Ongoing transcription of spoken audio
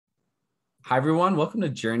Hi, everyone. Welcome to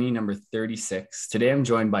journey number 36. Today, I'm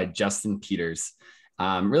joined by Justin Peters.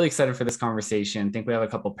 I'm really excited for this conversation. I think we have a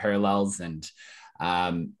couple parallels and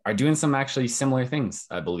are doing some actually similar things,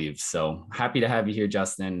 I believe. So happy to have you here,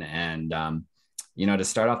 Justin. And, to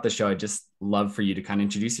start off the show, I'd just love for you to kind of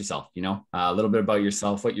introduce yourself, a little bit about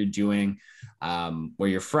yourself, what you're doing, where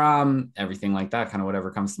you're from, everything like that, kind of whatever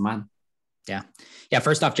comes to mind. Yeah. Yeah.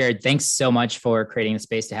 First off, Jared, thanks so much for creating the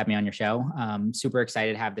space to have me on your show. Super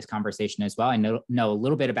excited to have this conversation as well. I know a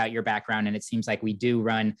little bit about your background, and it seems like we do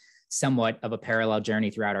run somewhat of a parallel journey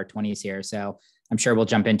throughout our 20s here. So I'm sure we'll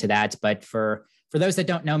jump into that. But for those that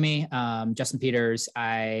don't know me, Justin Peters,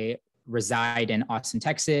 I reside in Austin,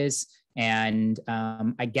 Texas. And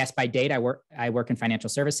I guess by date, I work in financial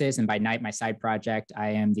services, and by night, my side project, I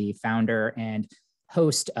am the founder and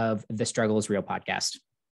host of the Struggle is Real podcast.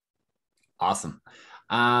 Awesome.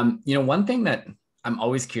 One thing that I'm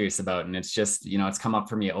always curious about, and it's just, it's come up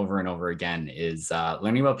for me over and over again, is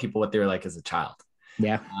learning about people, what they were like as a child.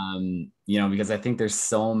 Yeah. Because I think there's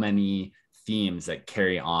so many themes that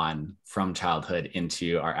carry on from childhood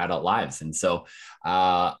into our adult lives. And so,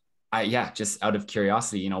 just out of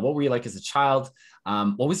curiosity, what were you like as a child?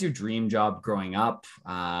 What was your dream job growing up?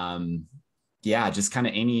 Just kind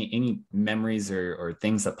of any memories or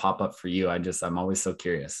things that pop up for you. I'm always so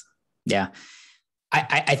curious. Yeah.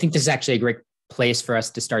 I think this is actually a great place for us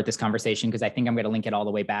to start this conversation, because I think I'm going to link it all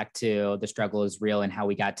the way back to the struggle is real and how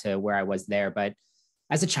we got to where I was there. But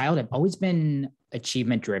as a child, I've always been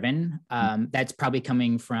achievement driven. That's probably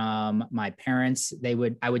coming from my parents.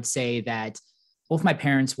 I would say that both my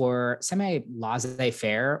parents were semi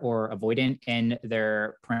laissez-faire or avoidant in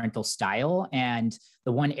their parental style. And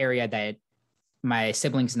the one area that my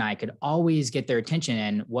siblings and I could always get their attention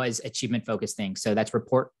in was achievement focused things. So that's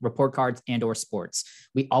report cards and or sports.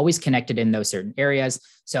 We always connected in those certain areas.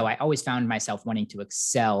 So I always found myself wanting to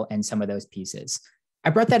excel in some of those pieces. I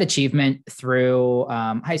brought that achievement through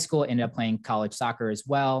high school, ended up playing college soccer as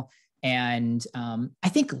well. And I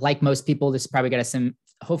think like most people, this is probably going to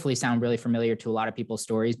hopefully sound really familiar to a lot of people's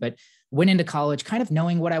stories, but went into college kind of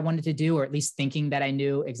knowing what I wanted to do, or at least thinking that I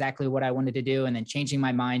knew exactly what I wanted to do, and then changing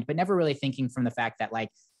my mind, but never really thinking from the fact that like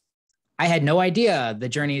I had no idea the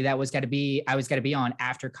journey that I was going to be on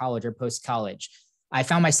after college or post college. I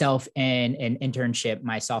found myself in an internship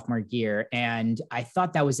my sophomore year, and I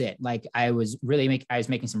thought that was it. Like I was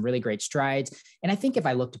making some really great strides. And I think if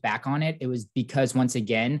I looked back on it, it was because once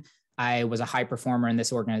again, I was a high performer in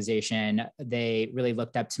this organization. They really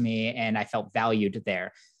looked up to me and I felt valued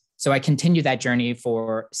there. So I continued that journey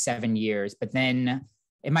for 7 years. But then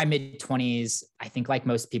in my mid 20s, I think like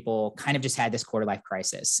most people kind of just had this quarter life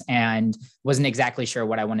crisis and wasn't exactly sure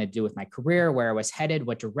what I wanted to do with my career, where I was headed,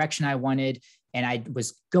 what direction I wanted. And I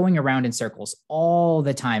was going around in circles all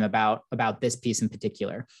the time about this piece in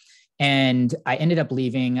particular. And I ended up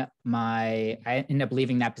leaving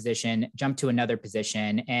that position, jumped to another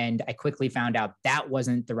position. And I quickly found out that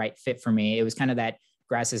wasn't the right fit for me. It was kind of that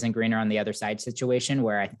grass isn't greener on the other side situation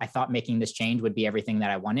where I thought making this change would be everything that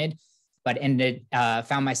I wanted, but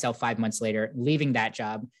found myself 5 months later, leaving that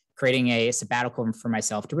job, creating a sabbatical for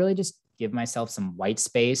myself to really just give myself some white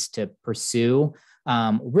space to pursue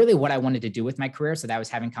really what I wanted to do with my career. So that was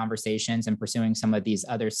having conversations and pursuing some of these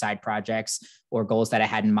other side projects or goals that I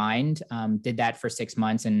had in mind. Did that for 6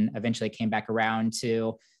 months and eventually came back around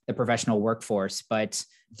to the professional workforce. But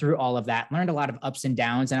through all of that, learned a lot of ups and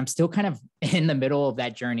downs. And I'm still kind of in the middle of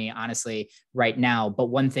that journey, honestly, right now. But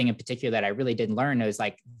one thing in particular that I really did learn is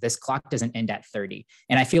like, this clock doesn't end at 30.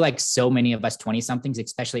 And I feel like so many of us 20 somethings,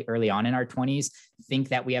 especially early on in our 20s, think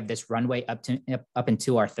that we have this runway up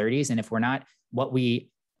into our 30s. And if we're not what we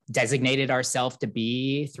designated ourselves to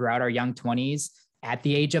be throughout our young 20s at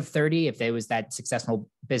the age of 30, if it was that successful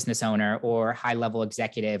business owner or high level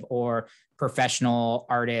executive or professional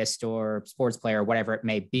artist or sports player, whatever it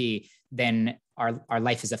may be, then our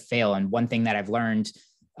life is a fail. And one thing that I've learned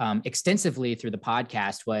extensively through the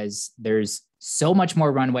podcast was there's so much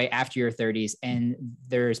more runway after your 30s. And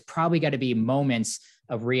there's probably got to be moments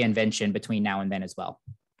of reinvention between now and then as well.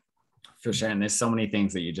 For sure. And there's so many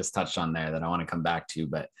things that you just touched on there that I want to come back to.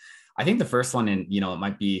 But I think the first one, and, it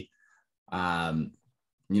might be, a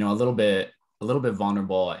little bit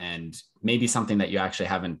vulnerable and maybe something that you actually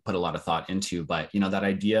haven't put a lot of thought into, but, that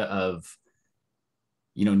idea of,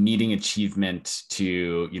 needing achievement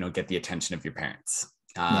to, get the attention of your parents.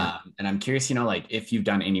 And I'm curious, like if you've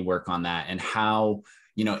done any work on that and how,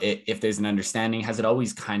 if there's an understanding, has it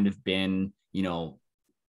always kind of been,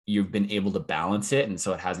 you've been able to balance it and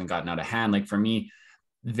so it hasn't gotten out of hand? Like for me,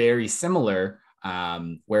 very similar,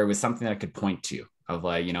 where it was something that I could point to of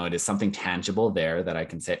like, it is something tangible there that I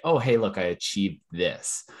can say, oh, hey, look, I achieved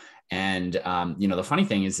this. And, the funny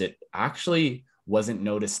thing is it actually wasn't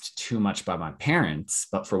noticed too much by my parents,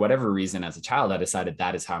 but for whatever reason, as a child, I decided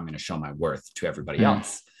that is how I'm going to show my worth to everybody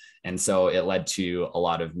else. And so it led to a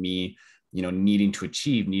lot of me, needing to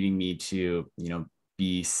achieve, needing me to,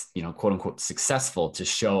 be, quote unquote, successful, to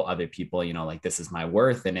show other people, like, this is my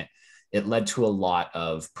worth. And it led to a lot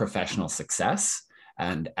of professional success.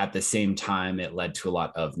 And at the same time, it led to a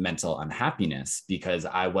lot of mental unhappiness because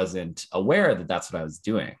I wasn't aware that that's what I was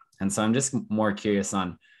doing. And so I'm just more curious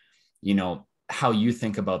on, how you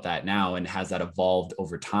think about that now, and has that evolved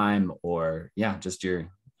over time, or just your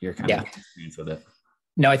kind of experience with it?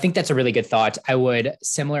 No, I think that's a really good thought. I would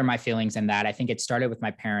similar my feelings in that. I think it started with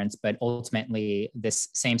my parents, but ultimately this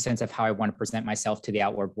same sense of how I want to present myself to the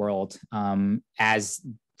outward world as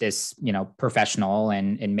this, professional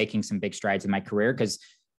and making some big strides in my career. Because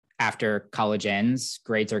after college ends,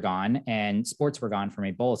 grades are gone and sports were gone for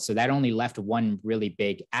me both. So that only left one really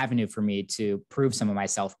big avenue for me to prove some of my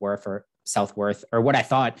self-worth or what I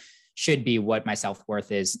thought should be what my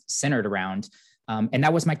self-worth is centered around. And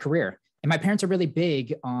that was my career. And my parents are really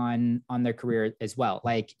big on their career as well.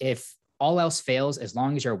 Like, if all else fails, as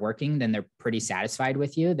long as you're working, then they're pretty satisfied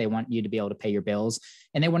with you. They want you to be able to pay your bills,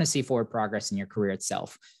 and they want to see forward progress in your career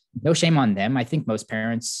itself. No shame on them. I think most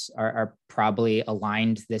parents are probably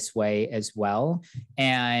aligned this way as well.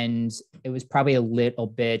 And it was probably a little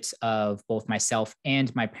bit of both myself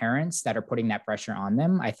and my parents that are putting that pressure on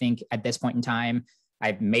them. I think at this point in time,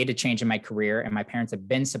 I've made a change in my career and my parents have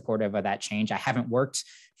been supportive of that change. I haven't worked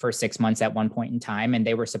for 6 months at one point in time, and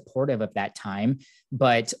they were supportive of that time.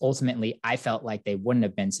 But ultimately, I felt like they wouldn't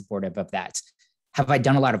have been supportive of that. Have I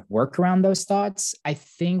done a lot of work around those thoughts? I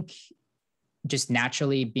think just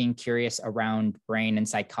naturally being curious around brain and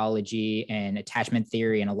psychology and attachment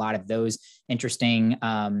theory and a lot of those interesting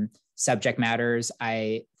subject matters,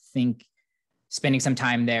 I think spending some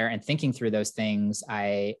time there and thinking through those things,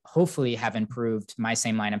 I hopefully have improved my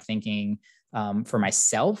same line of thinking for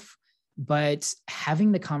myself. But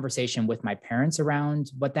having the conversation with my parents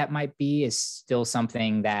around what that might be is still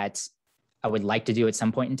something that I would like to do at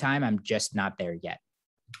some point in time. I'm just not there yet.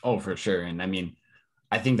 Oh, for sure. And I mean,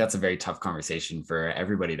 I think that's a very tough conversation for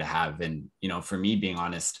everybody to have. And, for me, being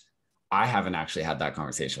honest, I haven't actually had that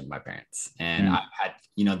conversation with my parents. And I've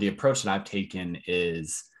had, the approach that I've taken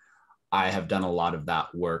is I have done a lot of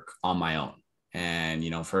that work on my own. And,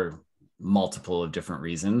 for multiple of different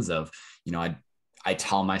reasons of, I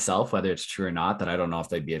tell myself, whether it's true or not, that I don't know if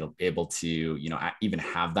they'd be able to, even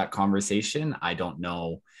have that conversation. I don't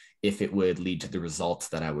know if it would lead to the results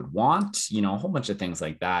that I would want, a whole bunch of things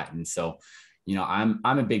like that. And so, I'm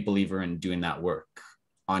a big believer in doing that work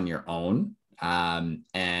on your own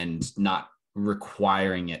and not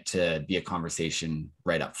requiring it to be a conversation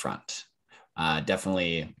right up front.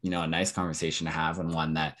 Definitely, a nice conversation to have, and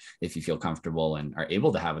one that if you feel comfortable and are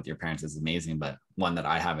able to have with your parents is amazing, but one that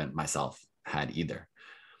I haven't myself had either.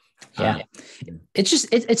 Yeah.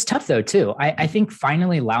 It's tough though, too. I think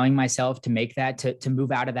finally allowing myself to make that, to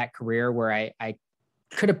move out of that career where I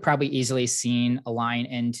could have probably easily seen a line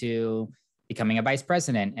into becoming a vice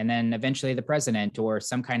president and then eventually the president or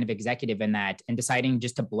some kind of executive in that, and deciding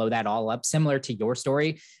just to blow that all up, similar to your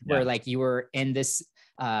story, where like you were in this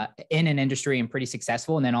in an industry and pretty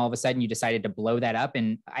successful, and then all of a sudden you decided to blow that up,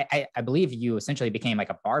 and I believe you essentially became like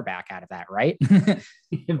a bar back out of that, right?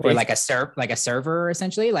 Or like a server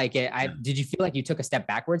essentially. Like did you feel like you took a step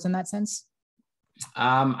backwards in that sense?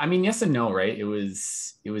 I mean, yes and no, right? It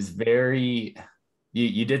was very.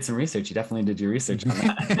 You did some research. You definitely did your research on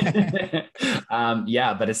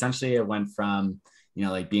that. But essentially it went from,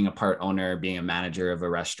 like being a part owner, being a manager of a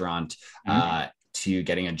restaurant, to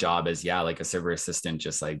getting a job as, like a server assistant,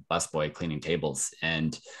 just like busboy cleaning tables.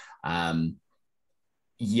 And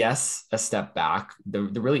yes, a step back. The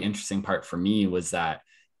really interesting part for me was that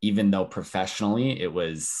even though professionally it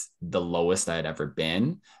was the lowest I had ever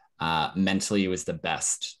been, mentally it was the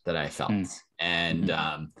best that I felt. And,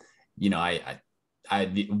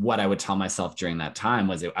 what I would tell myself during that time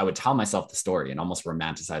was I would tell myself the story and almost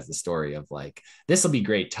romanticize the story of like, this will be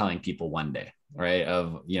great telling people one day, right?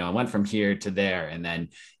 Of, I went from here to there, and then,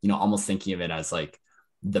 almost thinking of it as like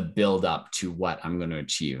the build up to what I'm going to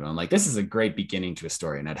achieve. And I'm like, this is a great beginning to a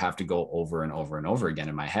story. And I'd have to go over and over and over again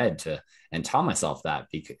in my head and tell myself that,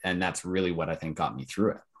 and that's really what I think got me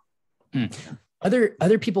through it.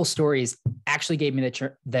 Other people's stories actually gave me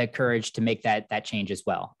the courage to make that change as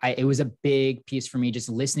well. It was a big piece for me, just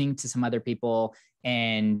listening to some other people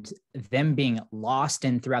and them being lost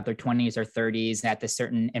in throughout their 20s or 30s at this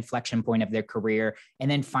certain inflection point of their career, and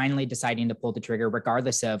then finally deciding to pull the trigger,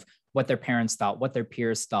 regardless of what their parents thought, what their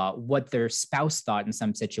peers thought, what their spouse thought in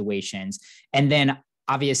some situations. And then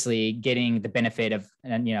obviously getting the benefit of,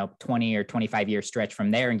 20 or 25-year stretch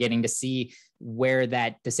from there and getting to see where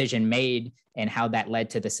that decision made and how that led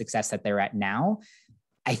to the success that they're at now.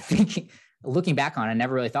 I think looking back on it, I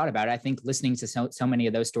never really thought about it. I think listening to so many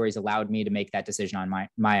of those stories allowed me to make that decision on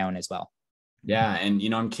my own as well. Yeah. And,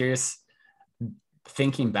 I'm curious,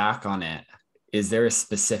 thinking back on it, is there a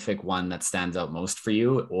specific one that stands out most for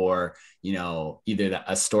you, or, either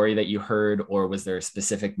a story that you heard, or was there a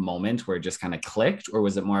specific moment where it just kind of clicked, or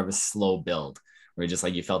was it more of a slow build where just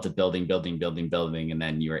like you felt it building, and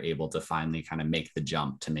then you were able to finally kind of make the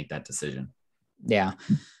jump to make that decision? Yeah.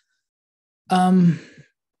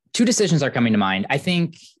 Two decisions are coming to mind. I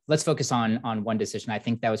think let's focus on one decision. I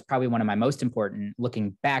think that was probably one of my most important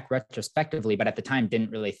looking back retrospectively, but at the time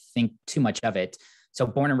didn't really think too much of it. So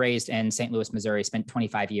born and raised in St. Louis, Missouri, spent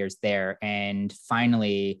 25 years there. And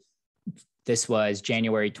finally, this was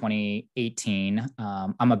January 2018.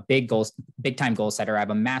 I'm a big time goal setter. I have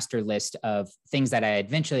a master list of things that I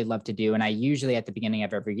eventually love to do. And I usually at the beginning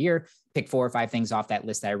of every year, pick 4 or 5 things off that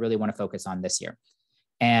list that I really want to focus on this year.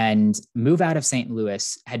 And move out of St.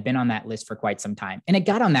 Louis had been on that list for quite some time. And it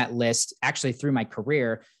got on that list actually through my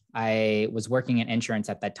career. I was working in insurance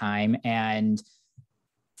at that time. And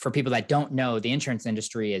for people that don't know, the insurance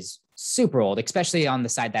industry is super old, especially on the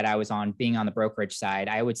side that I was on, being on the brokerage side.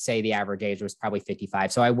 I would say the average age was probably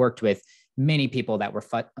 55. So I worked with many people that were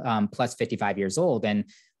plus 55 years old. And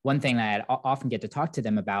one thing that I often get to talk to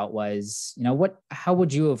them about was, how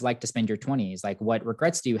would you have liked to spend your 20s? Like, what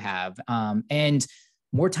regrets do you have? And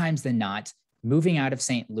more times than not, moving out of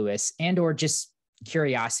St. Louis and or just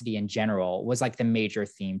curiosity in general was like the major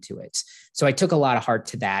theme to it. So I took a lot of heart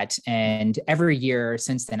to that. And every year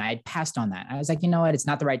since then, I had passed on that. I was like, you know what? It's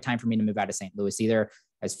not the right time for me to move out of St. Louis. Either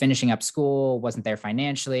I was finishing up school, wasn't there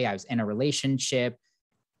financially, I was in a relationship,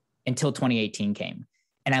 until 2018 came.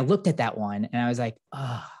 And I looked at that one and I was like,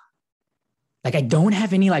 like I don't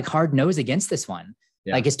have any like hard nose against this one.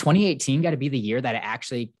 Yeah. Like, is 2018 got to be the year that I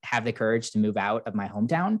actually have the courage to move out of my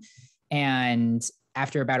hometown? And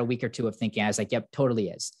after about a week or two of thinking, I was like, yep, totally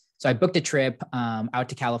is. So I booked a trip out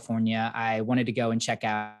to California. I wanted to go and check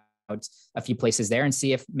out a few places there and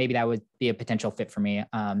see if maybe that would be a potential fit for me.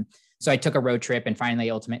 So I took a road trip and finally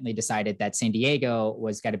ultimately decided that San Diego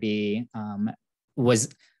was going to be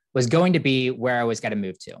where I was going to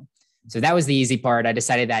move to. So that was the easy part. I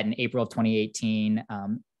decided that in April of 2018,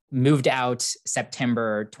 moved out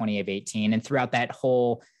September 2018. And throughout that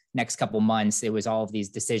whole next couple months, it was all of these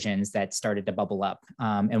decisions that started to bubble up.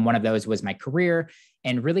 And one of those was my career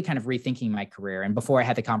and really kind of rethinking my career. And before I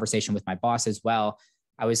had the conversation with my boss as well,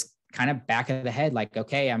 I was kind of back of the head, like,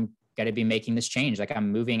 okay, I'm going to be making this change. Like,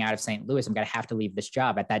 I'm moving out of St. Louis. I'm going to have to leave this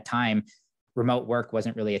job. At that time, remote work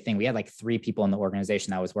wasn't really a thing. We had like 3 people in the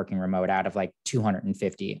organization that was working remote out of like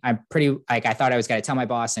 250. I thought I was going to tell my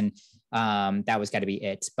boss and that was got to be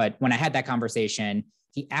it. But when I had that conversation,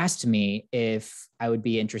 he asked me if I would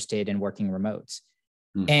be interested in working remote.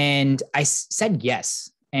 And I said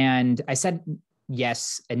yes. And I said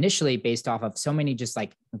yes initially based off of so many just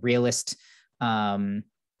like realist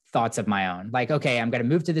thoughts of my own. Like, okay, I'm going to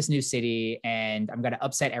move to this new city and I'm going to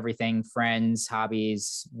upset everything, friends,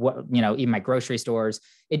 hobbies, even my grocery stores.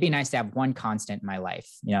 It'd be nice to have one constant in my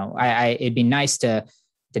life. It'd be nice to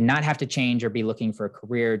not have to change or be looking for a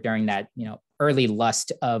career during that, early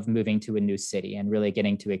lust of moving to a new city and really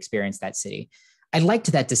getting to experience that city. I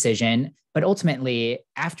liked that decision, but ultimately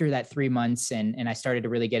after that 3 months and I started to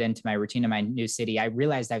really get into my routine in my new city, I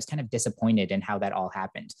realized I was kind of disappointed in how that all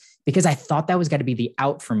happened because I thought that was going to be the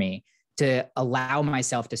out for me to allow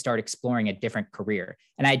myself to start exploring a different career.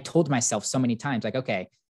 And I told myself so many times, like, okay,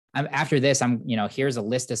 after this, here's a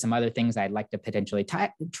list of some other things I'd like to potentially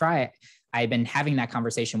try. I've been having that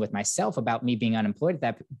conversation with myself about me being unemployed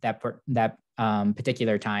at that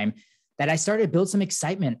particular time, that I started to build some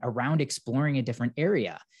excitement around exploring a different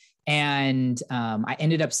area. And I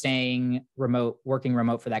ended up working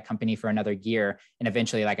remote for that company for another year. And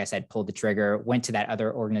eventually, like I said, pulled the trigger, went to that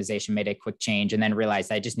other organization, made a quick change, and then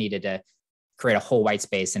realized I just needed to create a whole white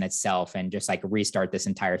space in itself and just like restart this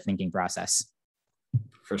entire thinking process.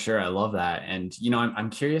 For sure. I love that. And, I'm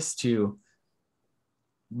curious to,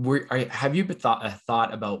 have you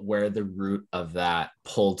thought about where the root of that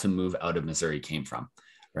pull to move out of Missouri came from?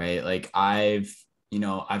 Right. Like I've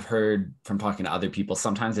heard from talking to other people,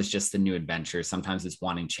 sometimes it's just the new adventure. Sometimes it's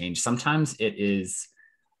wanting change. Sometimes it is,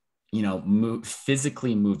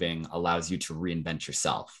 physically moving allows you to reinvent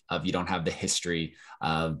yourself. You don't have the history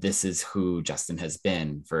of this is who Justin has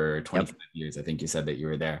been for 25 years. I think you said that you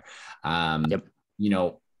were there.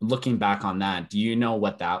 Looking back on that, do you know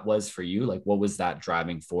what that was for you? Like, what was that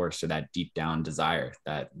driving force or that deep down desire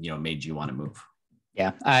that, made you want to move?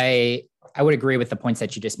 Yeah, I would agree with the points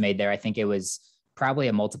that you just made there. I think it was probably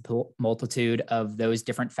a multitude of those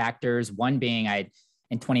different factors. One being I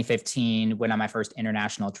in 2015 went on my first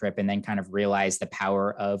international trip and then kind of realized the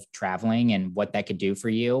power of traveling and what that could do for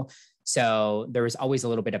you. So there was always a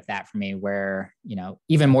little bit of that for me where,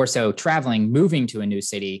 even more so traveling, moving to a new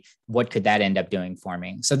city, what could that end up doing for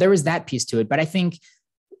me? So there was that piece to it. But I think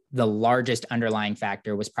the largest underlying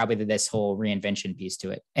factor was probably this whole reinvention piece to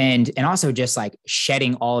it. And also just like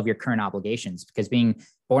shedding all of your current obligations, because being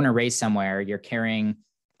born and raised somewhere, you're carrying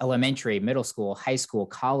elementary, middle school, high school,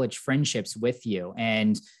 college friendships with you.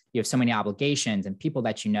 And you have so many obligations and people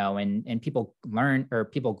that and people learn or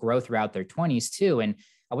people grow throughout their 20s too. And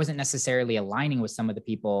I wasn't necessarily aligning with some of the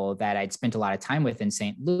people that I'd spent a lot of time with in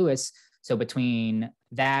St. Louis. So between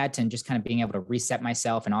that and just kind of being able to reset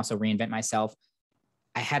myself and also reinvent myself,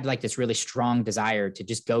 I had like this really strong desire to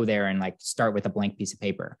just go there and like start with a blank piece of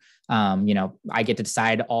paper. I get to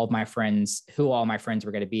decide who all my friends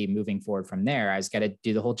were going to be moving forward from there. I was got to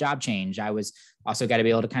do the whole job change. I was also got to be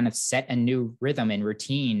able to kind of set a new rhythm and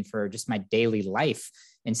routine for just my daily life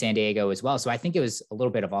in San Diego as well. So I think it was a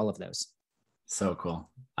little bit of all of those. So cool.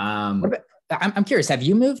 I'm curious, have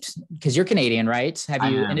you moved? Because you're Canadian, right?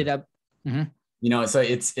 Have you ended up? Mm-hmm. So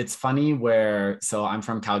it's funny so I'm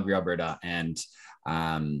from Calgary, Alberta, and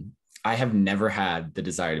I have never had the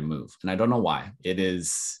desire to move, and I don't know why.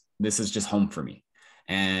 This is just home for me.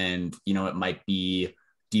 And, it might be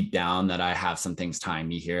deep down that I have some things tying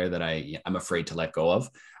me here that I'm afraid to let go of.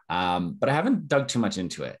 But I haven't dug too much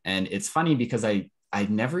into it. And it's funny because I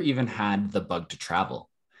never even had the bug to travel.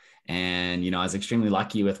 And, I was extremely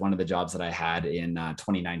lucky with one of the jobs that I had in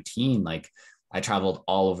 2019. Like, I traveled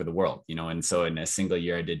all over the world, and so in a single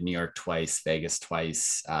year, I did New York twice, Vegas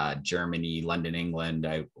twice, Germany, London, England.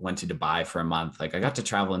 I went to Dubai for a month. Like, I got to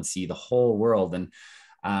travel and see the whole world. And,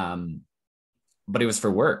 but it was for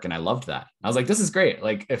work, and I loved that. I was like, this is great.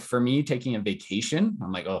 Like, if for me taking a vacation,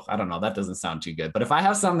 I'm like, oh, I don't know, that doesn't sound too good. But if I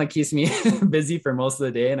have something that keeps me busy for most of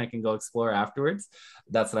the day and I can go explore afterwards,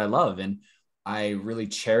 that's what I love. And I really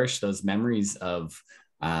cherish those memories of,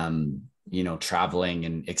 traveling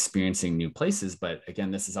and experiencing new places. But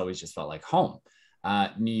again, this has always just felt like home.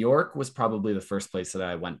 New York was probably the first place that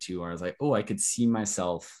I went to where I was like, oh, I could see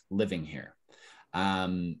myself living here.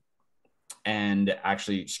 And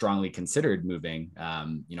actually strongly considered moving,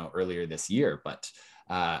 earlier this year, but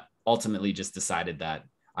ultimately just decided that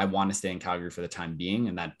I want to stay in Calgary for the time being.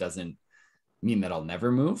 And that doesn't mean that I'll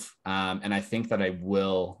never move. And I think that I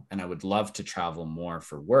will, and I would love to travel more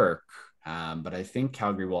for work. But I think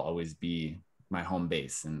Calgary will always be my home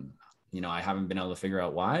base. And, I haven't been able to figure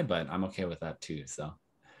out why, but I'm okay with that too. So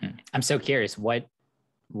I'm so curious, what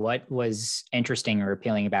was interesting or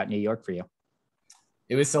appealing about New York for you?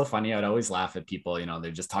 It was so funny. I'd always laugh at people,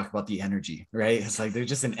 they just talk about the energy, right? It's like, there's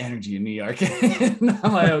just an energy in New York. And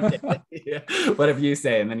I'm like, okay, yeah. What if you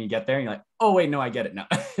say, and then you get there and you're like, oh wait, no, I get it now.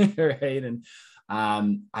 Right. And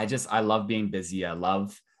I love being busy. I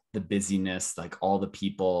love the busyness, like all the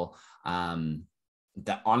people,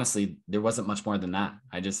 that honestly, there wasn't much more than that.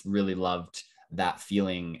 I just really loved that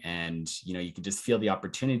feeling. And, you could just feel the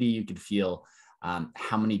opportunity. You could feel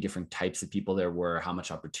how many different types of people there were, how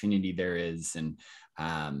much opportunity there is. And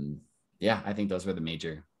I think those were the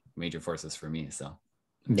major forces for me. So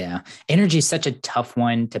yeah, energy is such a tough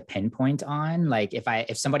one to pinpoint on. Like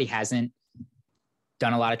if somebody hasn't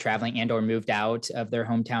done a lot of traveling and or moved out of their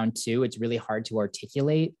hometown too, it's really hard to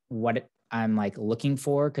articulate what I'm like looking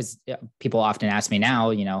for, because people often ask me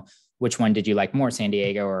now, which one did you like more, San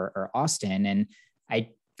Diego or Austin? And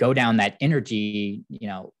I go down that energy,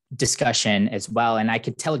 discussion as well. And I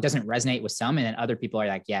could tell it doesn't resonate with some. And then other people are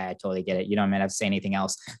like, yeah, I totally get it. You don't have to say anything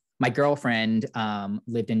else. My girlfriend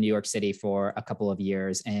lived in New York City for a couple of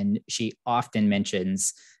years, and she often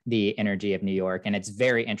mentions the energy of New York. And it's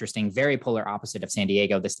very interesting, very polar opposite of San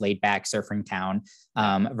Diego, this laid back surfing town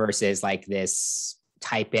versus like this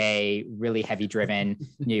type A, really heavy driven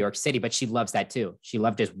New York City. But she loves that too. She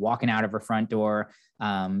loved just walking out of her front door,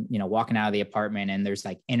 walking out of the apartment, and there's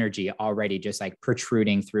like energy already just like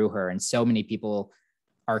protruding through her. And so many people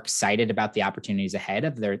are excited about the opportunities ahead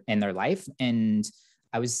of in their life. And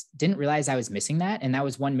didn't realize I was missing that. And that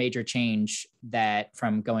was one major change that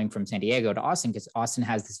from going from San Diego to Austin, because Austin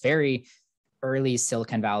has this very early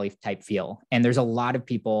Silicon Valley type feel. And there's a lot of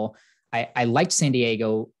people, I liked San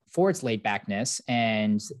Diego for its laid backness,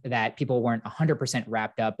 and that people weren't 100%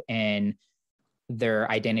 wrapped up in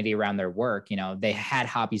their identity around their work. They had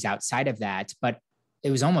hobbies outside of that, but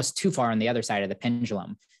it was almost too far on the other side of the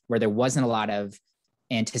pendulum, where there wasn't a lot of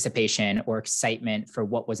anticipation or excitement for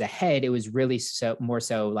what was ahead. It was really more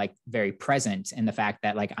so like very present in the fact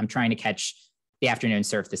that like I'm trying to catch the afternoon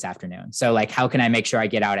surf this afternoon. So like, how can I make sure I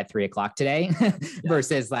get out at 3 o'clock today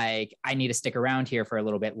versus like, I need to stick around here for a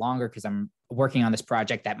little bit longer because I'm working on this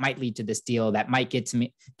project that might lead to this deal that might get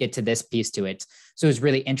to this piece to it. So it was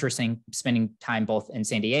really interesting spending time both in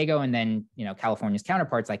San Diego and then, California's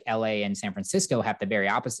counterparts like LA and San Francisco have the very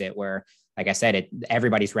opposite where, like I said,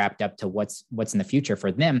 everybody's wrapped up to what's in the future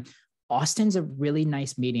for them. Austin's a really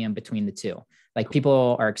nice medium between the two. Like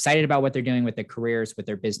people are excited about what they're doing with their careers, with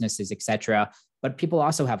their businesses, et cetera. But people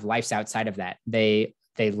also have lives outside of that. They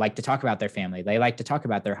like to talk about their family. They like to talk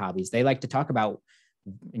about their hobbies. They like to talk about,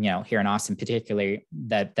 here in Austin, particularly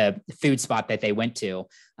the food spot that they went to.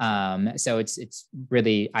 So it's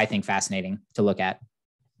really, I think, fascinating to look at.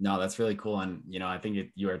 No, that's really cool. And, I think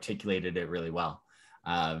you articulated it really well.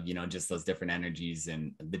 Just those different energies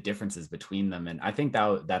and the differences between them. And I think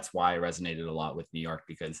that's why I resonated a lot with New York,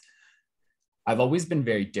 because I've always been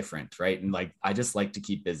very different, right? And like, I just like to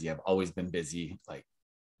keep busy. I've always been busy, like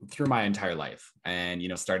through my entire life. And,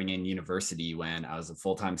 starting in university when I was a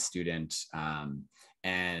full-time student,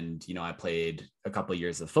 and, I played a couple of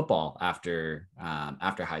years of football after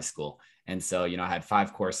high school. And so, I had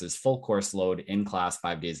 5 courses, full course load in class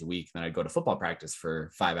 5 days a week. Then I'd go to football practice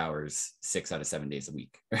for 5 hours, 6 out of 7 days a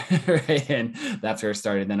week. Right? And that's where I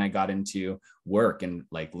started. Then I got into work and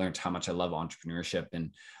like learned how much I love entrepreneurship.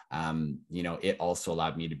 And, it also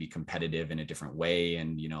allowed me to be competitive in a different way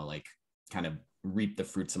and, like kind of reap the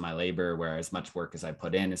fruits of my labor, where as much work as I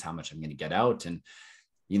put in is how much I'm going to get out. And,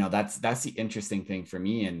 that's the interesting thing for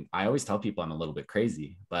me. And I always tell people I'm a little bit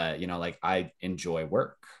crazy, but, like I enjoy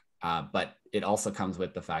work. But it also comes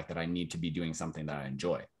with the fact that I need to be doing something that I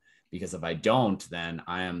enjoy, because if I don't, then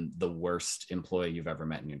I am the worst employee you've ever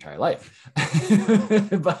met in your entire life.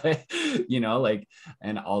 But,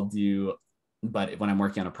 but when I'm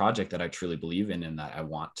working on a project that I truly believe in and that I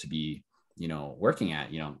want to be, working at,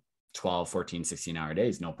 12, 14, 16-hour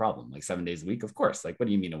days, no problem. Like 7 days a week, of course. Like, what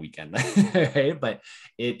do you mean a weekend? Right? But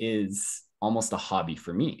it is almost a hobby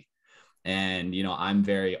for me. And, I'm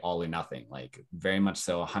very all or nothing, like very much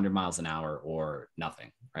so 100 miles an hour or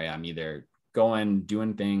nothing, right? I'm either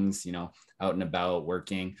doing things, out and about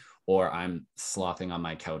working, or I'm slothing on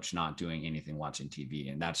my couch, not doing anything, watching TV.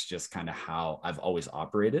 And that's just kind of how I've always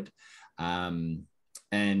operated. And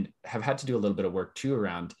have had to do a little bit of work too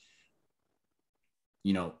around,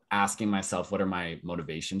 asking myself, what are my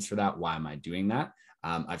motivations for that? Why am I doing that?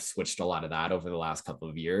 I've switched a lot of that over the last couple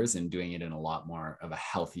of years and doing it in a lot more of a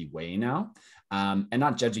healthy way now, and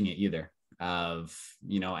not judging it either and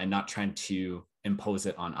not trying to impose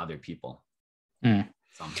it on other people. Mm.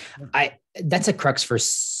 So, that's a crux for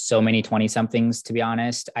so many 20 somethings, to be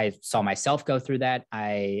honest. I saw myself go through that.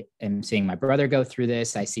 I am seeing my brother go through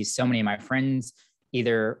this. I see so many of my friends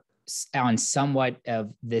either on somewhat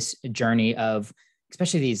of this journey of,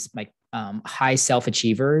 especially these like high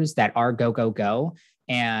self-achievers that are go,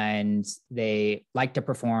 and they like to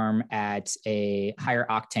perform at a higher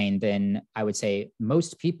octane than I would say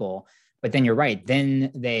most people. But then you're right.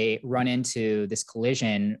 Then they run into this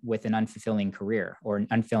collision with an unfulfilling career or an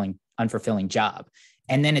unfulfilling job.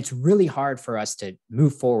 And then it's really hard for us to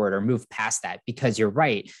move forward or move past that, because you're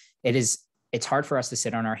right. It's hard for us to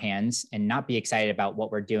sit on our hands and not be excited about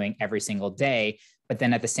what we're doing every single day. But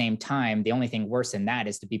then at the same time, the only thing worse than that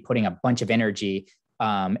is to be putting a bunch of energy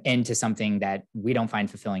into something that we don't find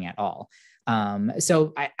fulfilling at all.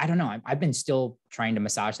 So I don't know. I've been still trying to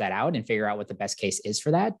massage that out and figure out what the best case is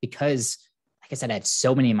for that, because like I said, I have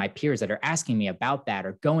so many of my peers that are asking me about that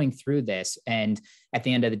or going through this. And at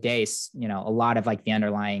the end of the day, a lot of like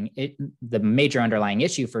the major underlying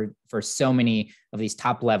issue for so many of these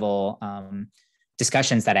top level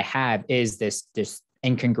discussions that I have is this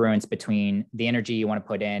incongruence between the energy you want to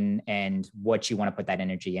put in and what you want to put that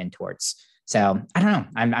energy in towards. So I don't know.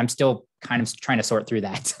 I'm still kind of trying to sort through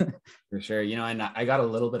that. For sure. And I got a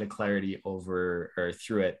little bit of clarity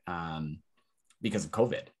through it because of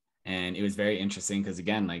COVID. And it was very interesting because,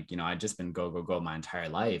 again, like, I'd just been go my entire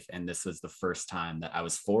life. And this was the first time that I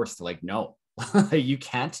was forced to like, no, you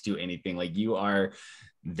can't do anything. Like, you are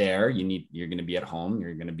there. You're going to be at home.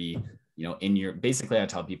 You're going to be, basically I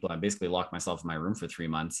tell people I basically locked myself in my room for 3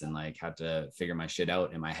 months and like had to figure my shit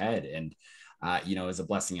out in my head. And, it was a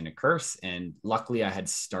blessing and a curse. And luckily I had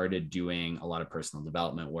started doing a lot of personal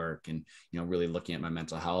development work and, really looking at my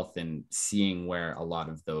mental health and seeing where a lot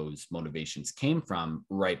of those motivations came from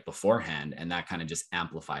right beforehand. And that kind of just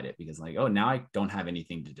amplified it, because like, oh, now I don't have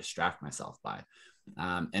anything to distract myself by.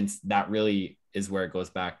 And that really is where it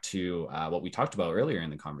goes back to what we talked about earlier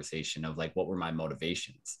in the conversation of like, what were my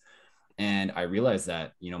motivations? And I realized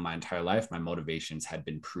that, my entire life, my motivations had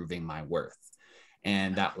been proving my worth.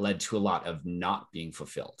 And that led to a lot of not being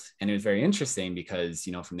fulfilled. And it was very interesting because,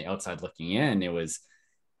 you know, from the outside looking in, it was,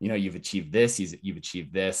 you know, you've achieved this, you've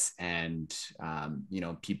achieved this, and you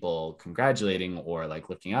know, people congratulating or like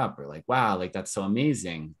looking up or like, wow, like that's so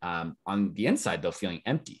amazing. On the inside, though, feeling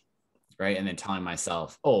empty, right? And then telling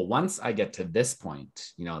myself, oh, once I get to this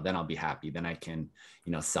point, you know, then I'll be happy. Then I can,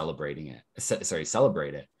 you know, celebrate it.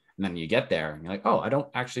 And then you get there and you're like, oh, I don't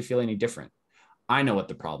actually feel any different. I know what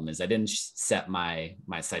the problem is. I didn't set my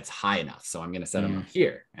sights high enough. So I'm going to set them up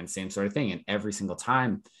here, and same sort of thing. And every single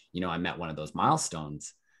time, you know, I met one of those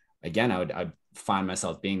milestones, again, I'd find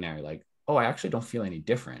myself being there like, oh, I actually don't feel any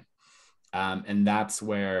different. And that's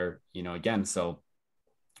where, you know, again, so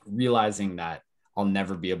realizing that I'll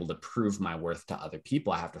never be able to prove my worth to other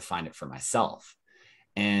people. I have to find it for myself.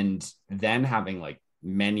 And then having like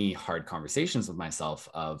many hard conversations with myself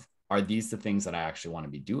of, are these the things that I actually want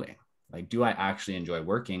to be doing? Like, do I actually enjoy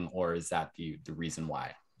working, or is that the reason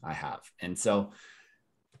why I have? And so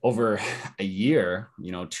over a year,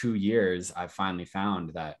 you know, 2 years, I finally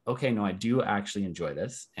found that, okay, no, I do actually enjoy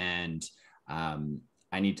this. And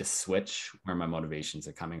I need to switch where my motivations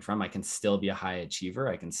are coming from. I can still be a high achiever.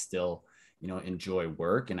 I can still, you know, enjoy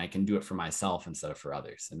work, and I can do it for myself instead of for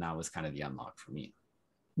others. And that was kind of the unlock for me.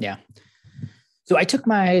 Yeah. So I took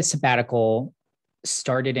my sabbatical,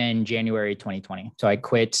 started in January 2020. So I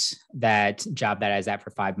quit that job that I was at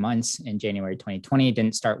for 5 months in January 2020,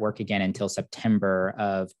 didn't start work again until September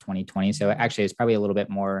of 2020. So actually it's probably a little bit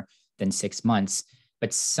more than 6 months.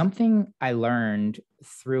 But something I learned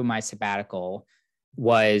through my sabbatical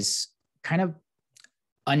was kind of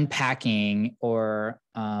unpacking or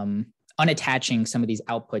unattaching some of these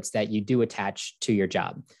outputs that you do attach to your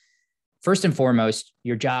job. First and foremost,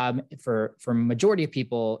 your job for majority of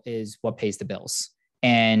people is what pays the bills.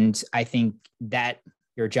 And I think that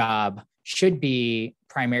your job should be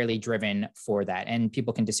primarily driven for that. And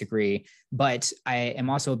people can disagree, but I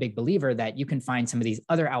am also a big believer that you can find some of these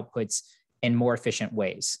other outputs in more efficient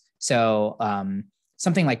ways. So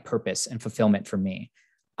something like purpose and fulfillment for me,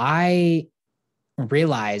 I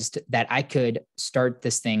realized that I could start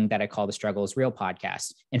this thing that I call the Struggle is Real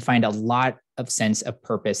podcast and find a lot of sense of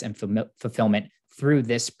purpose and fulfillment through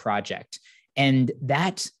this project. And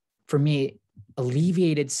that for me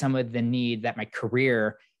alleviated some of the need that my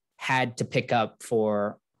career had to pick up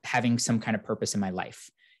for having some kind of purpose in my life.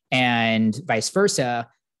 And vice versa,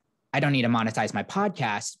 I don't need to monetize my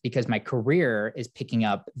podcast because my career is picking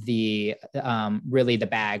up the really the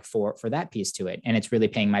bag for that piece to it. And it's really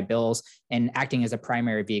paying my bills and acting as a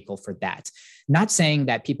primary vehicle for that. Not saying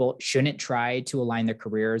that people shouldn't try to align their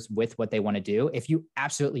careers with what they want to do. If you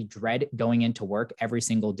absolutely dread going into work every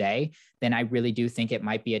single day, then I really do think it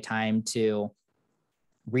might be a time to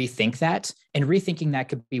rethink that. And rethinking that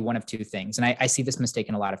could be one of two things. And I see this mistake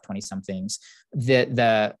in a lot of 20 somethings.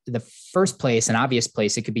 The first place, an obvious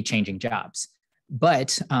place, it could be changing jobs.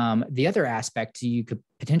 But the other aspect you could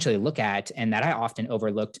potentially look at, and that I often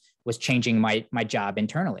overlooked, was changing my job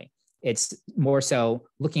internally. It's more so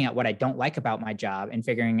looking at what I don't like about my job and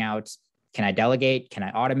figuring out, can I delegate? Can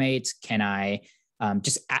I automate? Can I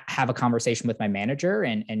just have a conversation with my manager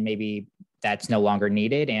and maybe that's no longer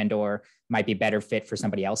needed and or might be better fit for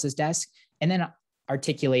somebody else's desk. And then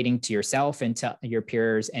articulating to yourself and to your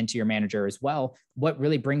peers and to your manager as well, what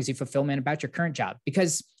really brings you fulfillment about your current job.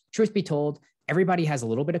 Because truth be told, everybody has a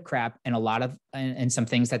little bit of crap and a lot of, and some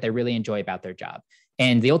things that they really enjoy about their job.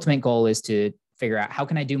 And the ultimate goal is to figure out, how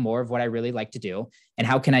can I do more of what I really like to do? And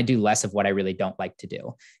how can I do less of what I really don't like to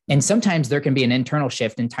do? And sometimes there can be an internal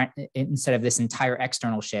shift instead of this entire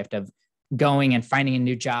external shift of going and finding a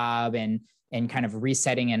new job and kind of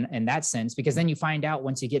resetting in that sense, because then you find out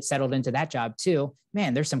once you get settled into that job too,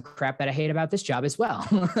 man, there's some crap that I hate about this job as well.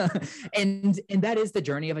 and that is the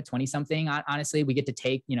journey of a 20 something. Honestly, we get to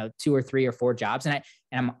take, 2 or 3 or 4 jobs. And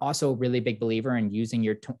I'm also a really big believer in using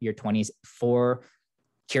your 20s for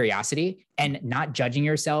curiosity and not judging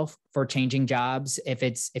yourself for changing jobs.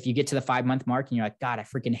 If you get to the 5-month mark and you're like, God, I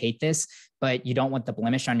freaking hate this, but you don't want the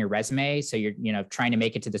blemish on your resume. So you're, trying to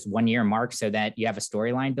make it to this 1-year mark so that you have a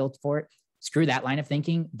storyline built for it. Screw that line of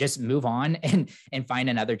thinking, just move on and find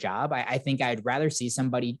another job. I think I'd rather see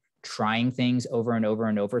somebody trying things over and over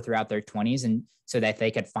and over throughout their 20s, and so that they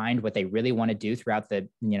could find what they really want to do throughout the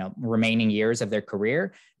remaining years of their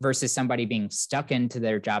career, versus somebody being stuck into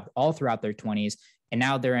their job all throughout their 20s. And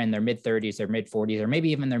now they're in their mid 30s or mid 40s, or maybe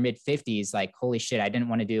even their mid 50s. Like, holy shit, I don't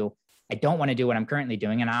want to do what I'm currently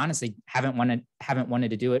doing. And I honestly haven't wanted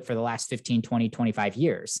to do it for the last 15, 20, 25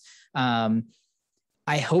 years.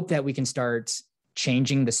 I hope that we can start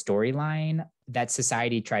changing the storyline that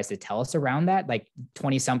society tries to tell us around that. Like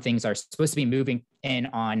 20 somethings are supposed to be moving in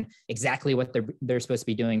on exactly what they're supposed to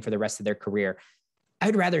be doing for the rest of their career. I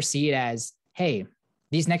would rather see it as, hey,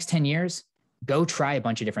 these next 10 years, go try a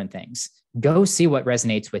bunch of different things. Go see what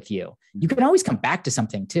resonates with you. You can always come back to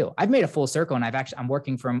something too. I've made a full circle, and I'm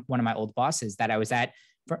working from one of my old bosses that I was at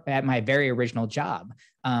my very original job.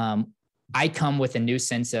 I come with a new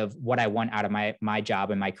sense of what I want out of my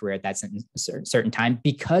job and my career at that certain time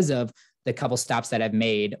because of the couple stops that I've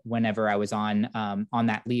made whenever I was on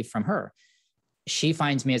that leave from her. She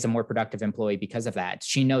finds me as a more productive employee because of that.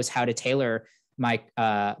 She knows how to tailor my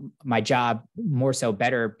job more so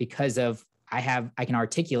better because of I can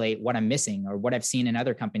articulate what I'm missing or what I've seen in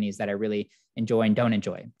other companies that I really enjoy and don't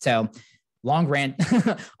enjoy. So long rant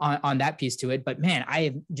on that piece to it, but man, I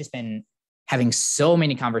have just been having so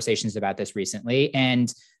many conversations about this recently,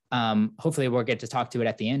 and hopefully we'll get to talk to it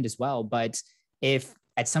at the end as well. But if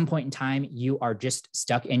at some point in time you are just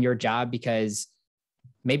stuck in your job because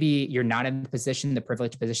maybe you're not in the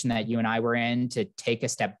privileged position that you and I were in to take a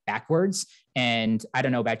step backwards. And I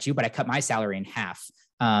don't know about you, but I cut my salary in half,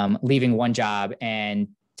 leaving one job and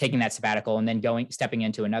taking that sabbatical and then stepping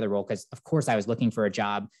into another role. Because of course I was looking for a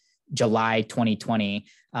job July 2020,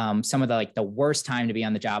 some of the worst time to be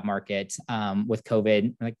on the job market with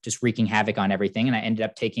COVID, like just wreaking havoc on everything. And I ended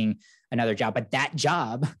up taking another job, but that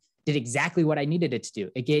job did exactly what I needed it to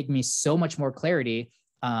do. It gave me so much more clarity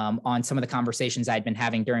on some of the conversations I'd been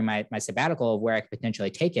having during my sabbatical of where I could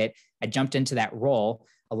potentially take it. I jumped into that role,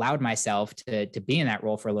 allowed myself to be in that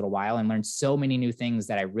role for a little while and learned so many new things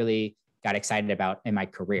that I really got excited about in my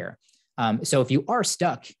career. So if you are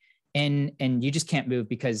stuck and you just can't move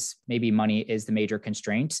because maybe money is the major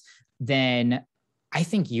constraint, then I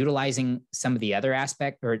think utilizing some of the other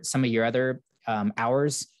aspect or some of your other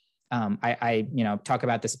hours, I talk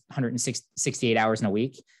about this 168 hours in a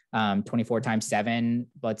week, 24 times 7,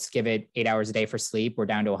 let's give it 8 hours a day for sleep. We're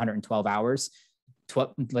down to 112 hours.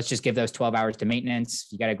 Let's just give those 12 hours to maintenance.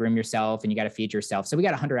 You got to groom yourself and you got to feed yourself. So we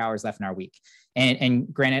got 100 hours left in our week.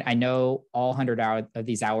 And granted, I know all 100 of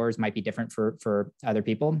these hours might be different for other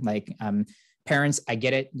people. Like parents, I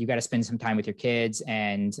get it. You got to spend some time with your kids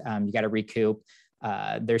and you got to recoup.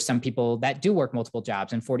 There's some people that do work multiple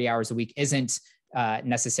jobs, and 40 hours a week isn't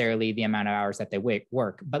necessarily the amount of hours that they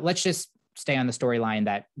work. But let's just stay on the storyline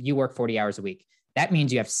that you work 40 hours a week. That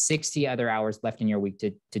means you have 60 other hours left in your week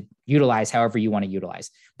to utilize however you want to utilize.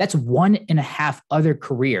 That's 1.5 other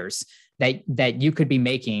careers that you could be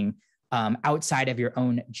making outside of your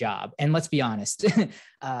own job. And let's be honest,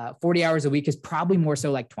 40 hours a week is probably more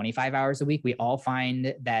so like 25 hours a week. We all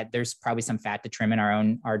find that there's probably some fat to trim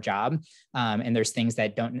in our job. And there's things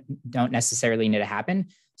that don't necessarily need to happen.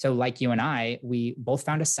 So like you and I, we both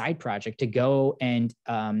found a side project to go and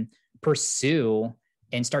pursue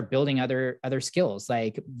and start building other skills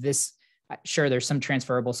like this. Sure, there's some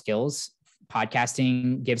transferable skills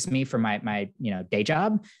podcasting gives me for my day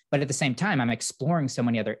job, but at the same time, I'm exploring so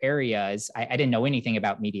many other areas. I didn't know anything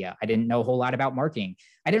about media. I didn't know a whole lot about marketing.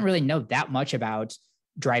 I didn't really know that much about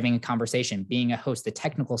driving a conversation, being a host, the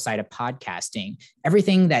technical side of podcasting,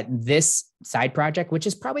 everything that this side project, which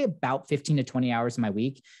is probably about 15 to 20 hours of my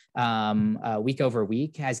week, week over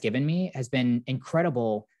week has given me, has been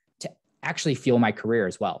incredible actually fuel my career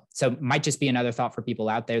as well. So it might just be another thought for people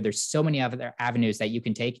out there. There's so many other avenues that you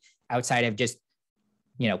can take outside of just,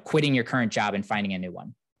 quitting your current job and finding a new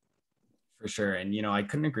one. For sure. And, I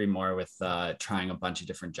couldn't agree more with trying a bunch of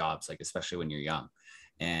different jobs, like, especially when you're young.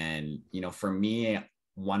 And, for me,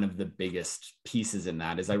 one of the biggest pieces in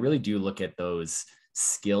that is I really do look at those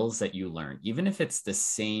skills that you learn, even if it's the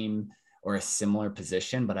same or a similar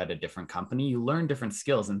position, but at a different company, you learn different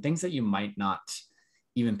skills and things that you might not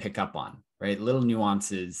even pick up on, right? Little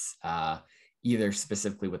nuances, either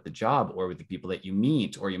specifically with the job or with the people that you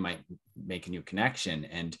meet, or you might make a new connection.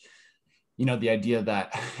 And, the idea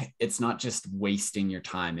that it's not just wasting your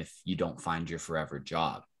time if you don't find your forever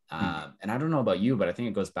job. And I don't know about you, but I think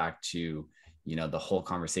it goes back to, the whole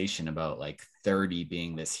conversation about like 30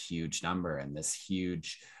 being this huge number and this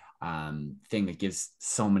huge thing that gives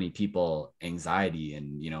so many people anxiety.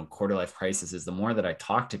 And, quarter life crisis is the more that I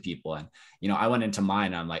talk to people. And, I went into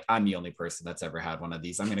mine, I'm like, I'm the only person that's ever had one of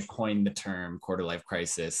these. I'm going to coin the term quarter life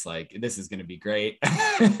crisis. Like, this is going to be great.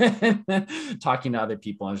 Talking to other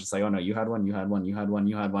people, I was just like, oh no, you had one, you had one, you had one,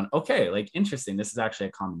 you had one. Okay. Like, interesting. This is actually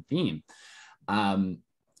a common theme. And,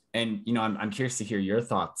 I'm curious to hear your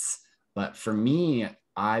thoughts, but for me,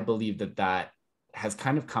 I believe that has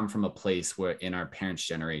kind of come from a place where in our parents'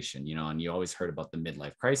 generation, and you always heard about the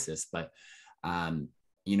midlife crisis, but,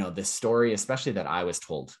 the story, especially that I was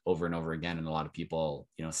told over and over again, and a lot of people,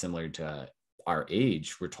 similar to our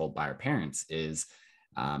age, were told by our parents is,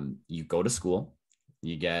 you go to school,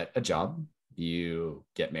 you get a job, you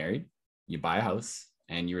get married, you buy a house,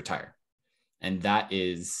 and you retire. And that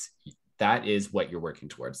is what you're working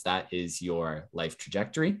towards. That is your life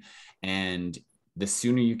trajectory. And the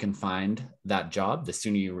sooner you can find that job, the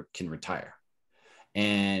sooner you can retire.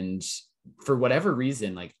 And for whatever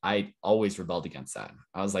reason, like I always rebelled against that.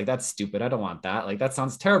 I was like, that's stupid. I don't want that. Like that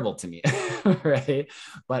sounds terrible to me. Right.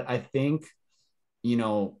 But I think,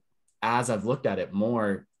 as I've looked at it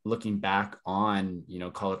more, looking back on,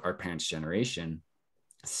 call it our parents' generation,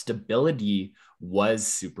 stability was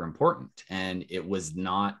super important, and it was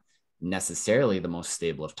not necessarily the most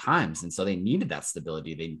stable of times. And so they needed that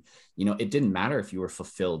stability. It didn't matter if you were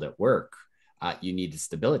fulfilled at work. You needed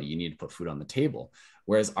stability. You needed to put food on the table.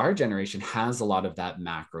 Whereas our generation has a lot of that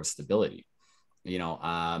macro stability,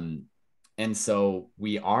 and so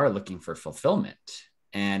we are looking for fulfillment.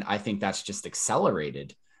 And I think that's just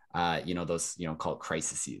accelerated, those, call it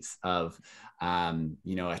crises of,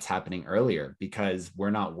 it's happening earlier because we're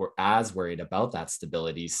not as worried about that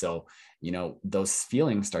stability. So, those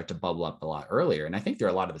feelings start to bubble up a lot earlier. And I think there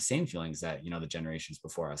are a lot of the same feelings that, the generations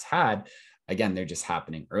before us had. Again, they're just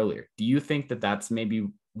happening earlier. Do you think that that's maybe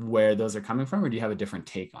where those are coming from, or do you have a different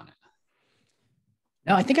take on it?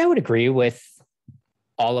 No, I think I would agree with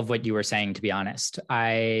all of what you were saying, to be honest.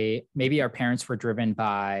 Maybe our parents were driven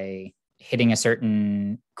by hitting a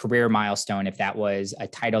certain career milestone, if that was a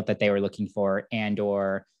title that they were looking for and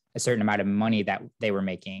or a certain amount of money that they were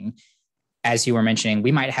making. As you were mentioning,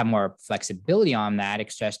 we might have more flexibility on that,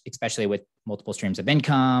 especially with multiple streams of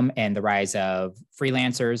income and the rise of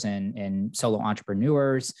freelancers and solo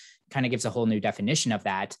entrepreneurs. Kind of gives a whole new definition of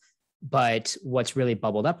that. But what's really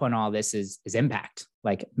bubbled up on all this is impact,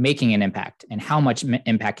 like making an impact, and how much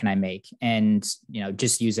impact can I make? And,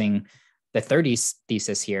 just using the 30s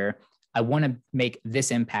thesis here, I want to make this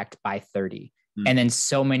impact by 30. And then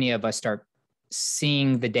so many of us start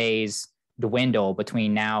seeing the days dwindle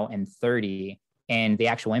between now and 30 and the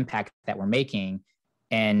actual impact that we're making,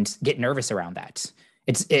 and get nervous around that.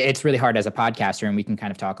 It's really hard as a podcaster, and we can kind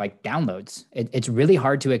of talk like downloads. It's really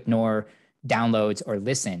hard to ignore downloads or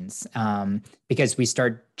listens, because we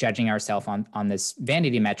start judging ourselves on this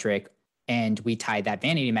vanity metric, and we tie that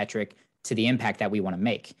vanity metric to the impact that we want to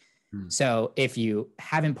make. So if you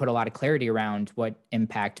haven't put a lot of clarity around what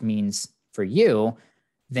impact means for you,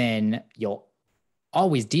 then you'll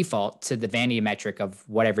always default to the vanity metric of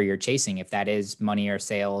whatever you're chasing, if that is money or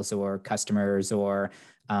sales or customers or,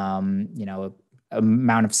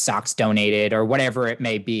 amount of socks donated or whatever it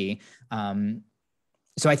may be.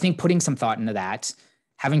 So I think putting some thought into that,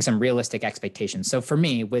 having some realistic expectations. So for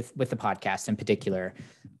me, with the podcast in particular,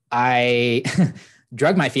 I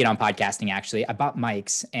drug my feet on podcasting. Actually, I bought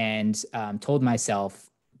mics and told myself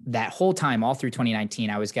that whole time, all through 2019,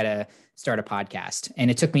 I was going to start a podcast.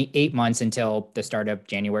 And it took me 8 months until the start of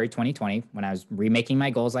January 2020, when I was remaking my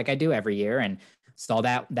goals like I do every year, and saw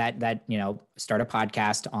that start a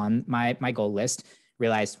podcast on my goal list.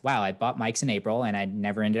 Realized, wow, I bought mics in April and I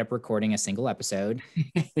never ended up recording a single episode.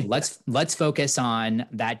 Let's focus on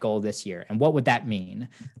that goal this year. And what would that mean?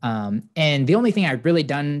 And the only thing I've really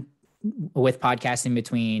done with podcasting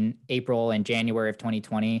between April and January of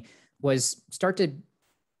 2020 was start to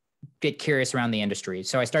get curious around the industry.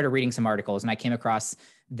 So I started reading some articles, and I came across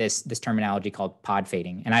this terminology called pod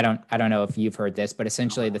fading. And I don't know if you've heard this, but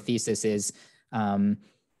essentially the thesis is,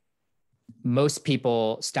 most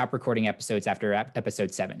people stop recording episodes after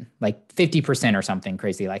episode 7, like 50% or something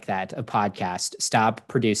crazy like that. A podcast stop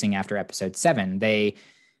producing after episode 7. They,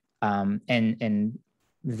 and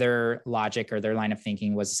their logic or their line of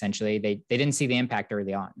thinking was essentially they didn't see the impact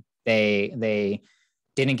early on. They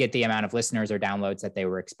didn't get the amount of listeners or downloads that they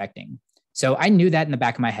were expecting. So I knew that in the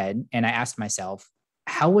back of my head, and I asked myself,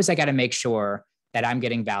 how was I got to make sure that I'm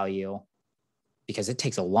getting value? Because it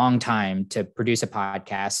takes a long time to produce a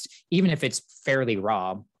podcast, even if it's fairly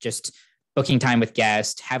raw, just booking time with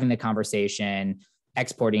guests, having the conversation,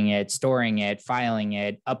 exporting it, storing it, filing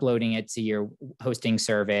it, uploading it to your hosting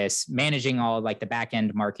service, managing all like the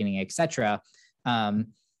back-end marketing, et cetera.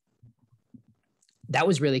 That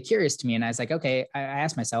was really curious to me. And I was like, okay, I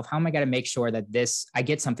asked myself, how am I going to make sure that I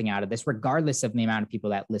get something out of this, regardless of the amount of people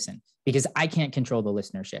that listen? Because I can't control the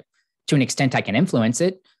listenership. To an extent, I can influence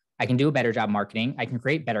it. I can do a better job marketing. I can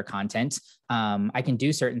create better content. I can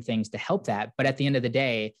do certain things to help that. But at the end of the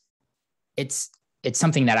day, it's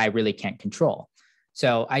something that I really can't control.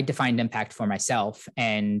 So I defined impact for myself.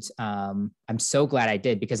 And I'm so glad I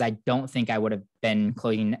did, because I don't think I would have been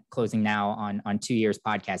closing now on 2 years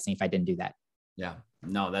podcasting if I didn't do that. Yeah,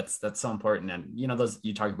 no, that's so important. And, those,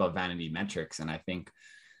 you talked about vanity metrics. And I think,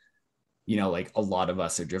 like a lot of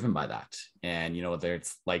us are driven by that. And, whether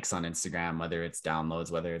it's likes on Instagram, whether it's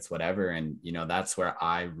downloads, whether it's whatever. And, that's where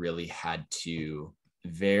I really had to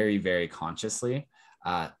very, very consciously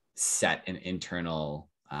set an internal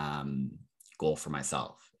goal for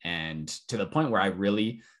myself. And to the point where I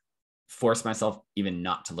really forced myself even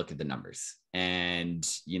not to look at the numbers. And,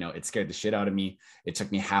 it scared the shit out of me. It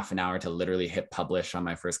took me half an hour to literally hit publish on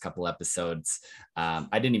my first couple episodes. I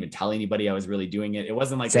didn't even tell anybody I was really doing it. It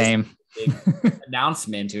wasn't like same a big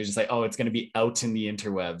announcement. It was just like, oh, it's going to be out in the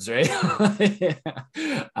interwebs, right?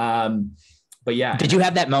 But yeah. Did you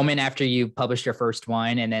have that moment after you published your first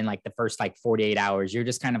one, and then like the first like 48 hours, you're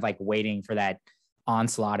just kind of like waiting for that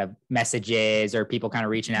onslaught of messages or people kind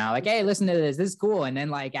of reaching out like, hey, listen to this is cool. And then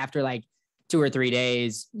like after like 2 or 3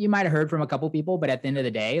 days, you might have heard from a couple people, but at the end of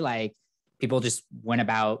the day, like people just went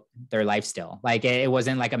about their life still. Like it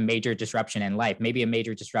wasn't like a major disruption in life, maybe a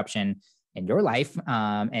major disruption in your life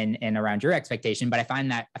and around your expectation. But I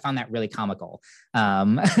found that really comical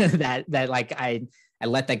that like I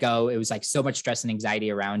let that go. It was like so much stress and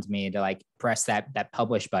anxiety around me to like press that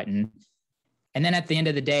publish button. And then at the end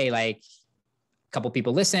of the day, like a couple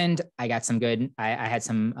people listened. I got some good, I had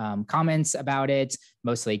some comments about it,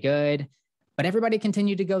 mostly good, but everybody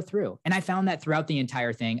continued to go through. And I found that throughout the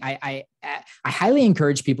entire thing. I highly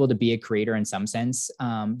encourage people to be a creator in some sense.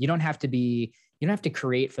 You don't have to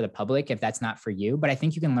create for the public if that's not for you, but I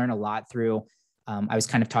think you can learn a lot through. I was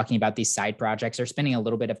kind of talking about these side projects or spending a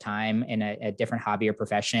little bit of time in a different hobby or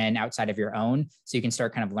profession outside of your own. So you can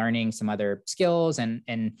start kind of learning some other skills. And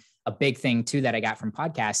a big thing too, that I got from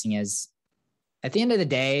podcasting is at the end of the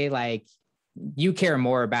day, like you care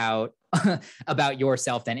more about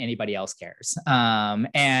yourself than anybody else cares.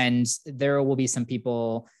 And there will be some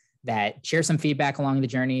people that share some feedback along the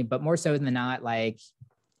journey, but more so than not, like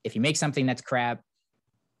if you make something that's crap,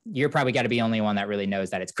 you're probably got to be the only one that really knows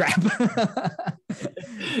that it's crap.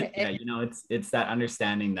 Yeah, it's that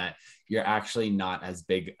understanding that you're actually not as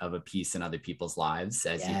big of a piece in other people's lives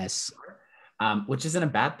as you are, which isn't a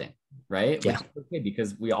bad thing, right? Yeah. Which is okay,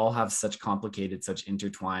 because we all have such complicated, such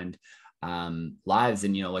intertwined lives.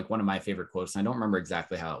 And, like one of my favorite quotes, and I don't remember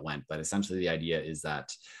exactly how it went, but essentially the idea is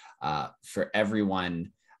that for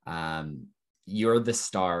everyone, you're the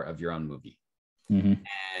star of your own movie. Mm-hmm.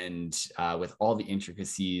 And with all the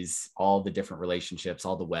intricacies, all the different relationships,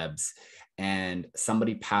 all the webs, and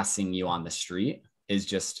somebody passing you on the street is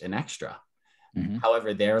just an extra. Mm-hmm.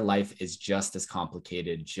 However, their life is just as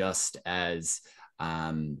complicated, just as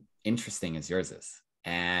interesting as yours is.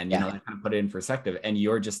 And, I kind of put it in perspective, and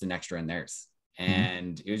you're just an extra in theirs.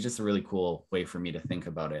 And it was just a really cool way for me to think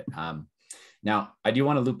about it. Now, I do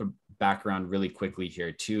want to loop back around really quickly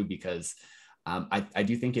here too, because I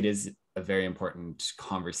do think it is a very important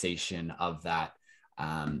conversation of that,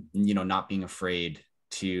 not being afraid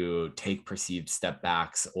to take perceived step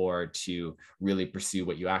backs or to really pursue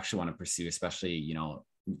what you actually want to pursue, especially,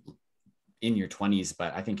 in your 20s,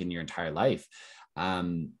 but I think in your entire life.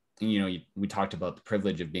 We talked about the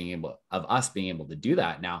privilege of us being able to do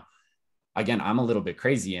that. Now, again, I'm a little bit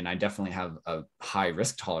crazy and I definitely have a high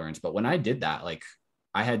risk tolerance, but when I did that, like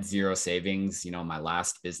I had zero savings. My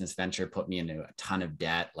last business venture put me into a ton of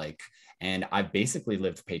debt, and I've basically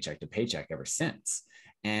lived paycheck to paycheck ever since.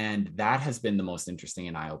 And that has been the most interesting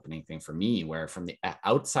and eye-opening thing for me, where from the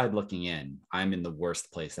outside looking in, I'm in the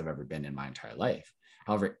worst place I've ever been in my entire life.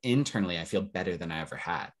 However, internally, I feel better than I ever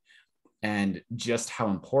had. And just how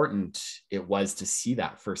important it was to see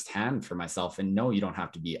that firsthand for myself. And no, you don't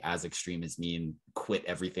have to be as extreme as me and quit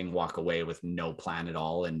everything, walk away with no plan at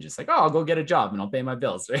all, and just like, oh, I'll go get a job and I'll pay my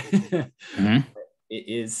bills. Right? Mm-hmm. It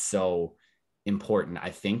is so important,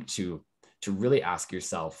 I think, to really ask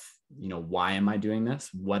yourself, why am I doing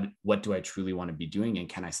this? What do I truly want to be doing? And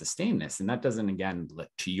can I sustain this? And that doesn't, again,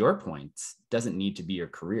 to your points, doesn't need to be your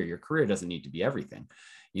career. Your career doesn't need to be everything,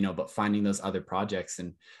 but finding those other projects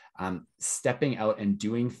and stepping out and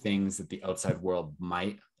doing things that the outside world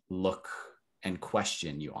might look and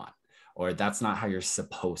question you on, or that's not how you're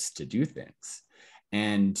supposed to do things.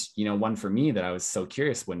 And, one for me that I was so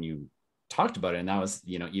curious when you talked about it, and that was,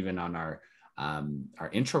 even on our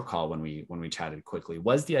intro call when we chatted quickly,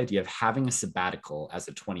 was the idea of having a sabbatical as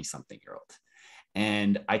a 20-something-year-old.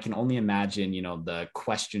 And I can only imagine, the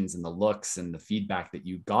questions and the looks and the feedback that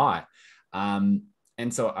you got.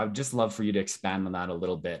 And so I'd just love for you to expand on that a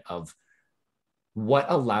little bit, of what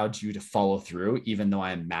allowed you to follow through, even though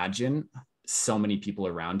I imagine so many people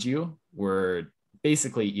around you were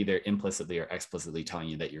basically either implicitly or explicitly telling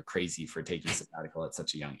you that you're crazy for taking a sabbatical at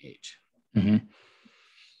such a young age. Mm-hmm.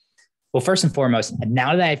 Well, first and foremost,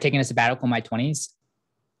 now that I've taken a sabbatical in my 20s,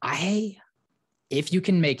 I if you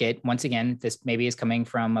can make it, once again, this maybe is coming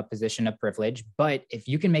from a position of privilege, but if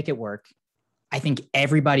you can make it work, I think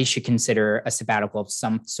everybody should consider a sabbatical of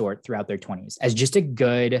some sort throughout their 20s as just a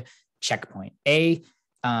good checkpoint.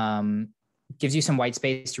 Gives you some white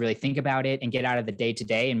space to really think about it and get out of the day to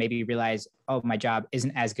day and maybe realize, oh, my job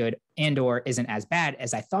isn't as good and or isn't as bad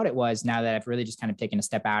as I thought it was, now that I've really just kind of taken a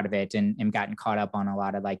step out of it and gotten caught up on a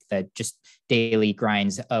lot of like the just daily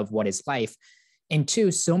grinds of what is life. And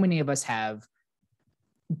two, so many of us have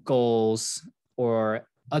goals or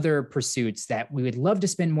other pursuits that we would love to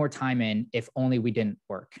spend more time in if only we didn't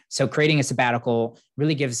work. So creating a sabbatical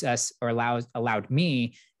really gives us, or allowed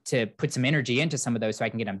me to put some energy into some of those so I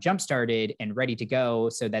can get them jump started and ready to go,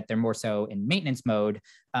 so that they're more so in maintenance mode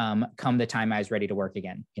come the time I was ready to work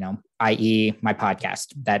again, i.e. my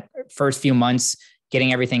podcast. That first few months,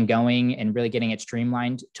 getting everything going and really getting it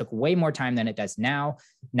streamlined took way more time than it does now.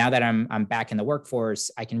 Now that I'm back in the workforce,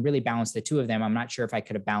 I can really balance the two of them. I'm not sure if I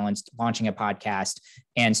could have balanced launching a podcast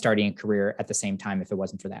and starting a career at the same time if it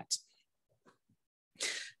wasn't for that.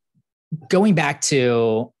 Going back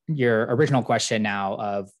to your original question now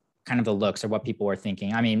of kind of the looks or what people were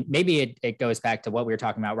thinking. I mean, maybe it goes back to what we were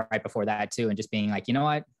talking about right before that too, and just being like, you know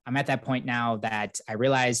what, I'm at that point now that I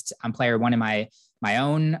realized I'm player one in my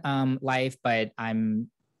own life, but I'm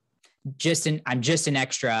just an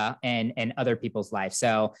extra in other people's life.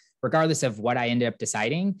 So regardless of what I ended up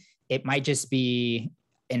deciding, it might just be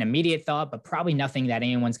an immediate thought, but probably nothing that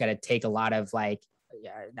anyone's got to take a lot of like,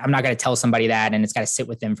 I'm not going to tell somebody that, and it's got to sit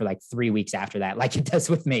with them for like 3 weeks after that, like it does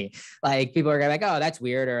with me. Like people are going to be like, oh, that's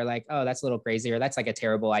weird. Or like, oh, that's a little crazy. Or that's like a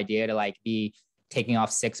terrible idea to like be taking off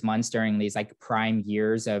 6 months during these like prime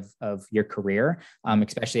years of your career,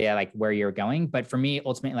 especially at like where you're going. But for me,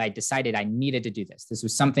 ultimately, I decided I needed to do this. This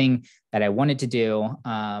was something that I wanted to do.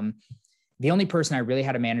 The only person I really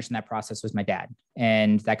had to manage in that process was my dad.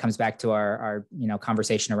 And that comes back to our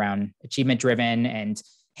conversation around achievement driven and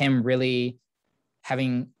him really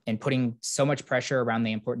having and putting so much pressure around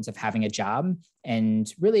the importance of having a job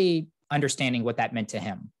and really understanding what that meant to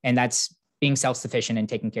him. And that's being self-sufficient and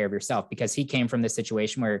taking care of yourself, because he came from this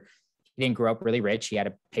situation where he didn't grow up really rich. He had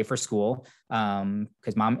to pay for school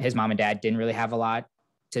because his mom and dad didn't really have a lot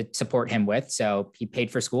to support him with. So he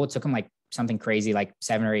paid for school. It took him like something crazy, like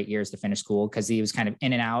 7 or 8 years to finish school, because he was kind of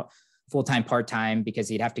in and out, full-time, part-time, because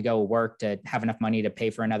he'd have to go work to have enough money to pay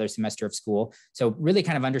for another semester of school. So really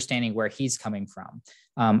kind of understanding where he's coming from,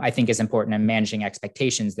 I think is important, and managing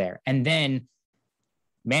expectations there. And then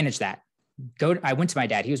manage that. I went to my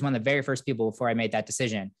dad. He was one of the very first people before I made that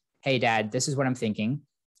decision. Hey, Dad, this is what I'm thinking.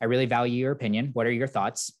 I really value your opinion. What are your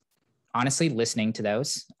thoughts? Honestly, listening to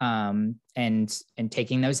those and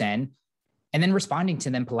taking those in, and then responding to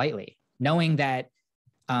them politely, knowing that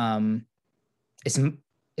my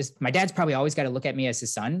dad's probably always got to look at me as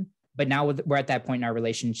his son, but now we're at that point in our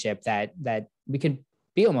relationship that we could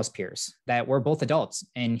be almost peers, that we're both adults,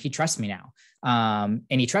 and he trusts me now.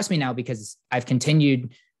 And he trusts me now because I've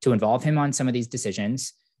continued to involve him on some of these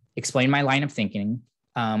decisions, explain my line of thinking,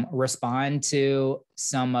 respond to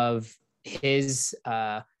some of his,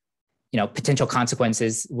 potential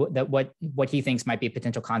consequences, that what he thinks might be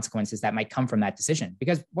potential consequences that might come from that decision.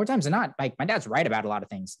 Because more times than not, like my dad's right about a lot of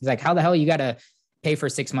things. He's like, how the hell you got to pay for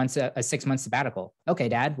 6 months, a 6 month sabbatical? Okay,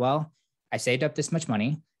 Dad, well, I saved up this much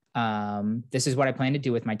money. This is what I plan to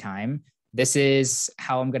do with my time. This is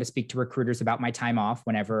how I'm going to speak to recruiters about my time off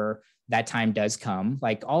whenever that time does come.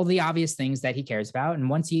 Like all the obvious things that he cares about. And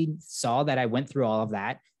once he saw that I went through all of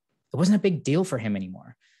that, it wasn't a big deal for him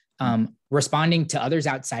anymore. Responding to others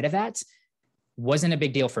outside of that wasn't a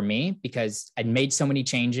big deal for me, because I'd made so many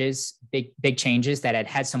changes, big changes, that I'd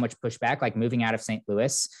had so much pushback, like moving out of St.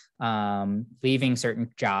 Louis, leaving certain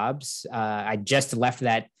jobs. I just left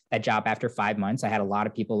that job after 5 months. I had a lot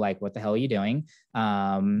of people like, what the hell are you doing?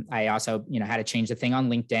 I also, had to change the thing on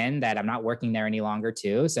LinkedIn that I'm not working there any longer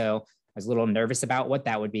too. So I was a little nervous about what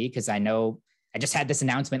that would be, because I know I just had this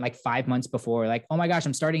announcement like 5 months before, like, oh my gosh,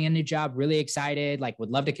 I'm starting a new job. Really excited. Like would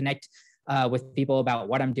love to connect with people about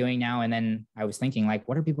what I'm doing now. And then I was thinking like,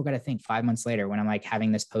 what are people going to think 5 months later when I'm like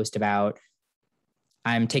having this post about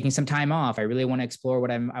I'm taking some time off. I really want to explore what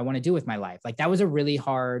I want to do with my life. Like that was a really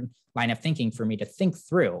hard line of thinking for me to think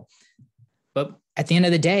through. But at the end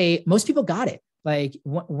of the day, most people got it. Like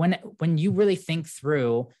when you really think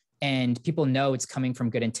through and people know it's coming from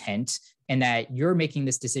good intent and that you're making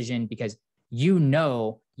this decision because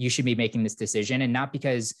you should be making this decision and not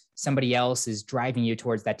because somebody else is driving you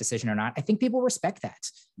towards that decision or not, I think people respect that.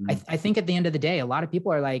 I think at the end of the day, a lot of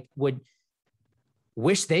people are like,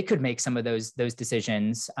 wish they could make some of those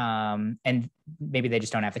decisions. And maybe they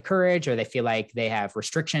just don't have the courage, or they feel like they have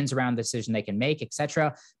restrictions around the decision they can make, et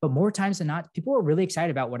cetera. But more times than not, people were really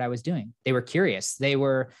excited about what I was doing. They were curious. They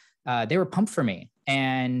were pumped for me.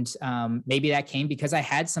 And maybe that came because I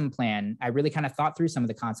had some plan. I really kind of thought through some of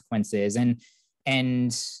the consequences, and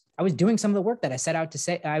I was doing some of the work that I set out to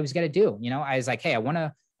say I was going to do. I was like, hey, I want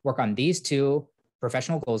to work on these two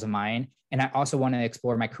professional goals of mine. And I also want to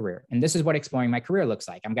explore my career. And this is what exploring my career looks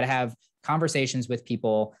like. I'm going to have conversations with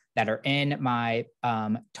people that are in my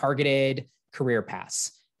targeted career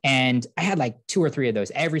paths. And I had like 2 or 3 of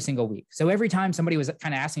those every single week. So every time somebody was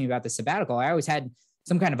kind of asking me about the sabbatical, I always had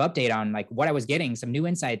some kind of update on like what I was getting, some new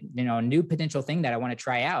insight, a new potential thing that I want to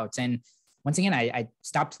try out. And once again, I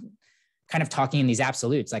stopped kind of talking in these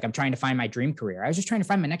absolutes. Like, I'm trying to find my dream career. I was just trying to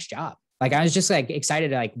find my next job. Like, I was just like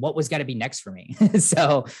excited, like what was got to be next for me.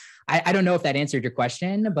 So I don't know if that answered your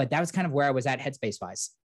question, but that was kind of where I was at headspace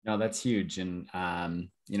wise. No, that's huge. And,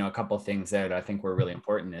 a couple of things there that I think were really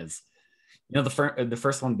important is, the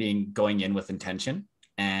first one being going in with intention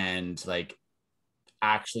and like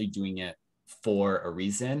actually doing it for a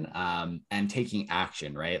reason, and taking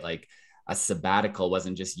action, right? Like, a sabbatical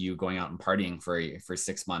wasn't just you going out and partying for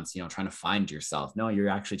 6 months, trying to find yourself. No, you're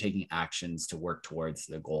actually taking actions to work towards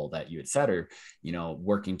the goal that you had set, or,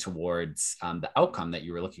 working towards the outcome that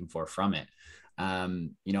you were looking for from it.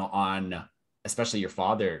 On especially your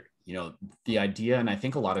father, the idea, and I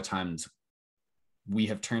think a lot of times we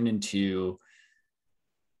have turned into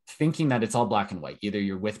thinking that it's all black and white. Either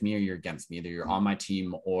you're with me or you're against me. Either you're on my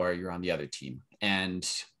team or you're on the other team. And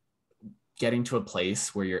getting to a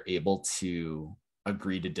place where you're able to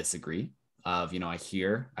agree to disagree of, I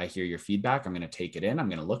hear your feedback. I'm going to take it in. I'm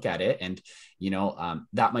going to look at it. And,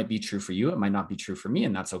 that might be true for you. It might not be true for me.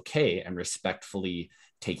 And that's okay. And respectfully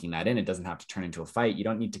taking that in, it doesn't have to turn into a fight. You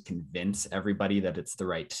don't need to convince everybody that it's the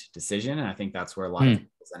right decision. And I think that's where a lot of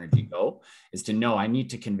people's energy go, is to know I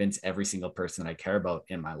need to convince every single person that I care about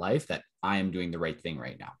in my life that I am doing the right thing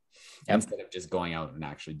right now, instead of just going out and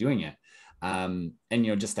actually doing it. And,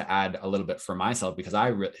 just to add a little bit for myself, because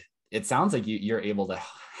it sounds like you're able to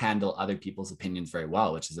handle other people's opinions very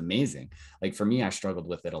well, which is amazing. Like, for me, I struggled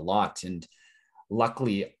with it a lot. And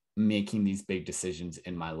luckily, making these big decisions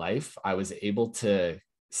in my life, I was able to,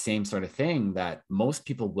 same sort of thing, that most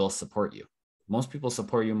people will support you. Most people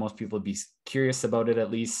support you. Most people be curious about it, at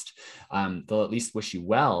least. They'll at least wish you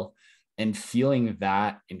well. And feeling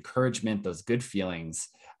that encouragement, those good feelings,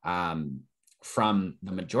 from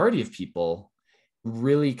the majority of people,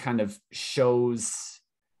 really kind of shows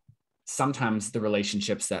sometimes the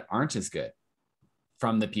relationships that aren't as good,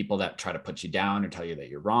 from the people that try to put you down or tell you that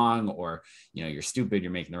you're wrong, or, you're stupid,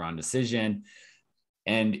 you're making the wrong decision.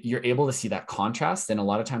 And you're able to see that contrast. And a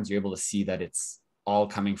lot of times you're able to see that it's all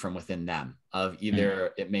coming from within them, of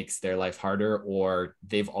either it makes their life harder, or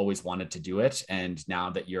they've always wanted to do it. And now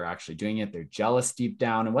that you're actually doing it, they're jealous deep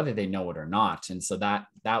down, and whether they know it or not. And so that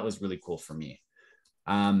was really cool for me.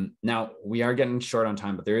 Now we are getting short on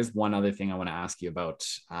time, but there is one other thing I want to ask you about,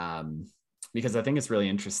 because I think it's really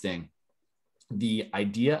interesting. The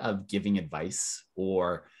idea of giving advice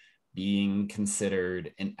or being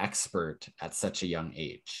considered an expert at such a young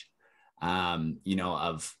age.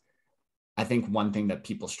 I think one thing that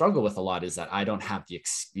people struggle with a lot is that I don't have the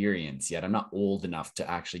experience yet. I'm not old enough to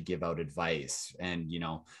actually give out advice. And,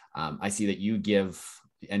 I see that you give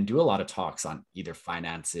and do a lot of talks on either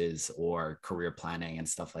finances or career planning and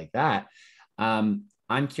stuff like that.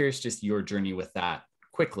 I'm curious just your journey with that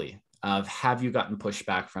quickly, of have you gotten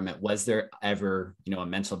pushback from it? Was there ever, a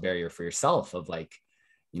mental barrier for yourself of like,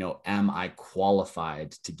 am I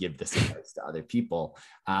qualified to give this advice to other people,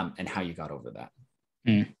 and how you got over that?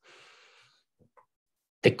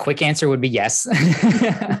 The quick answer would be yes.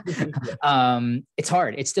 It's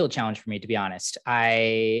hard. It's still a challenge for me, to be honest.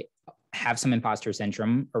 I have some imposter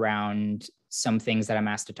syndrome around some things that I'm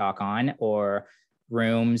asked to talk on, or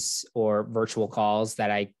rooms or virtual calls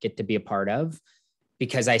that I get to be a part of,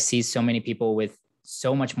 because I see so many people with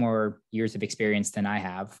so much more years of experience than I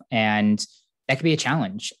have. And that could be a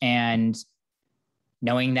challenge. And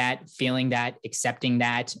knowing that, feeling that, accepting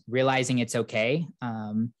that, realizing it's okay.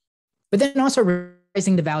 But then also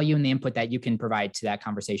realizing the value and the input that you can provide to that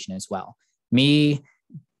conversation as well. Me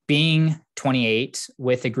being 28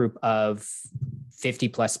 with a group of 50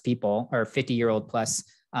 plus people, or 50-year-old plus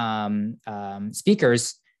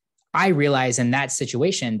speakers, I realize in that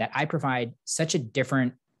situation that I provide such a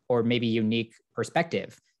different or maybe unique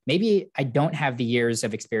perspective. Maybe I don't have the years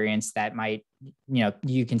of experience that might,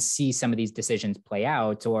 you can see some of these decisions play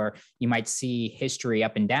out, or you might see history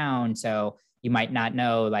up and down. So you might not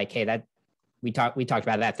know like, hey, that we talked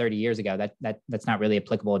about that 30 years ago. That's not really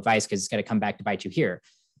applicable advice because it's going to come back to bite you here.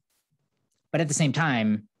 But at the same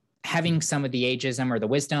time, having some of the ageism or the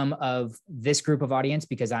wisdom of this group of audience,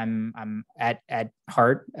 because I'm at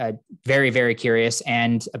heart very, very curious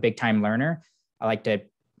and a big time learner. I like to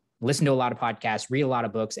listen to a lot of podcasts, read a lot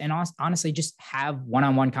of books, and honestly, just have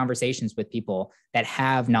one-on-one conversations with people that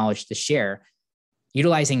have knowledge to share.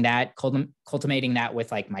 Utilizing that, cultivating that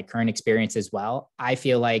with like my current experience as well, I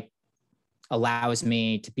feel like allows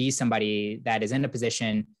me to be somebody that is in a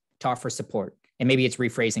position to offer support. And maybe it's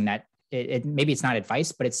rephrasing that. Maybe it's not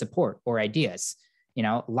advice, but it's support or ideas. You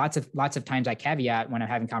know, lots of times I caveat when I'm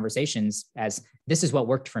having conversations as this is what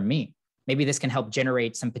worked for me. Maybe this can help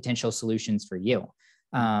generate some potential solutions for you.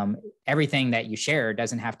 Everything that you share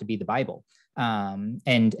doesn't have to be the Bible.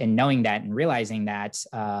 And knowing that and realizing that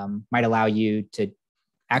might allow you to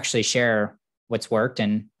actually share what's worked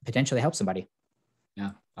and potentially help somebody.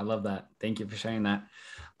 Yeah, I love that. Thank you for sharing that.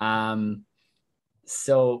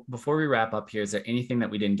 So before we wrap up here, is there anything that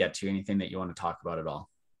we didn't get to, anything that you want to talk about at all?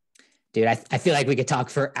 Dude, I feel like we could talk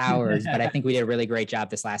for hours, but I think we did a really great job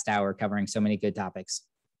this last hour covering so many good topics.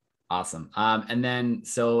 Awesome. And then,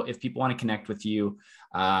 so if people want to connect with you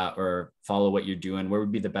or follow what you're doing, where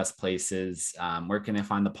would be the best places? Where can they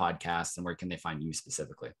find the podcast and where can they find you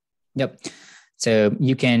specifically? Yep. So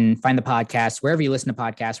you can find the podcast wherever you listen to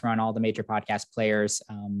podcasts. We're on all the major podcast players.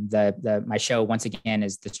 My show, once again,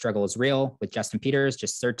 is The Struggle is Real with Justin Peters.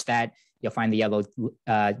 Just search that. You'll find the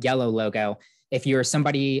yellow logo. If you're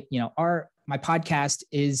somebody, my podcast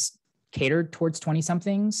is catered towards 20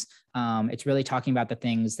 somethings. It's really talking about the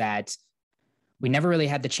things that we never really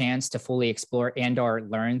had the chance to fully explore and or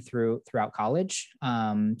learn throughout college.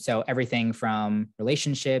 So everything from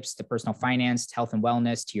relationships to personal finance, to health and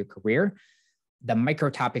wellness, to your career. The micro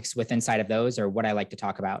topics within of those are what I like to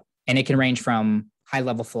talk about. And it can range from high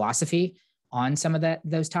level philosophy on some of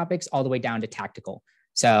those topics all the way down to tactical.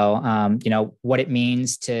 So, what it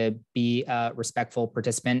means to be a respectful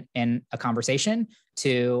participant in a conversation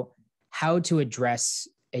to how to address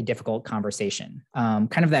a difficult conversation,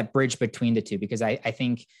 kind of that bridge between the two, because I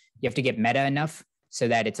think you have to get meta enough so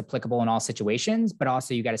that it's applicable in all situations, but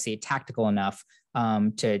also you got to see it tactical enough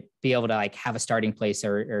to be able to like have a starting place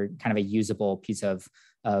or kind of a usable piece of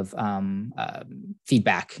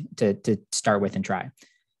feedback to start with and try.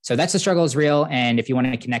 So that's The Struggle is Real. And if you want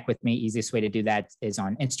to connect with me, easiest way to do that is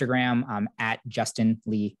on Instagram at Justin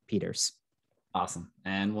Lee Peters. Awesome.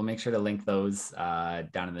 And we'll make sure to link those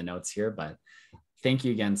down in the notes here. But thank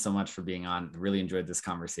you again so much for being on. Really enjoyed this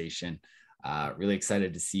conversation. Really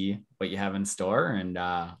excited to see what you have in store. And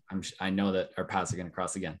I know that our paths are going to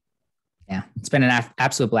cross again. Yeah, it's been an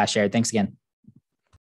absolute blast, Jared. Thanks again.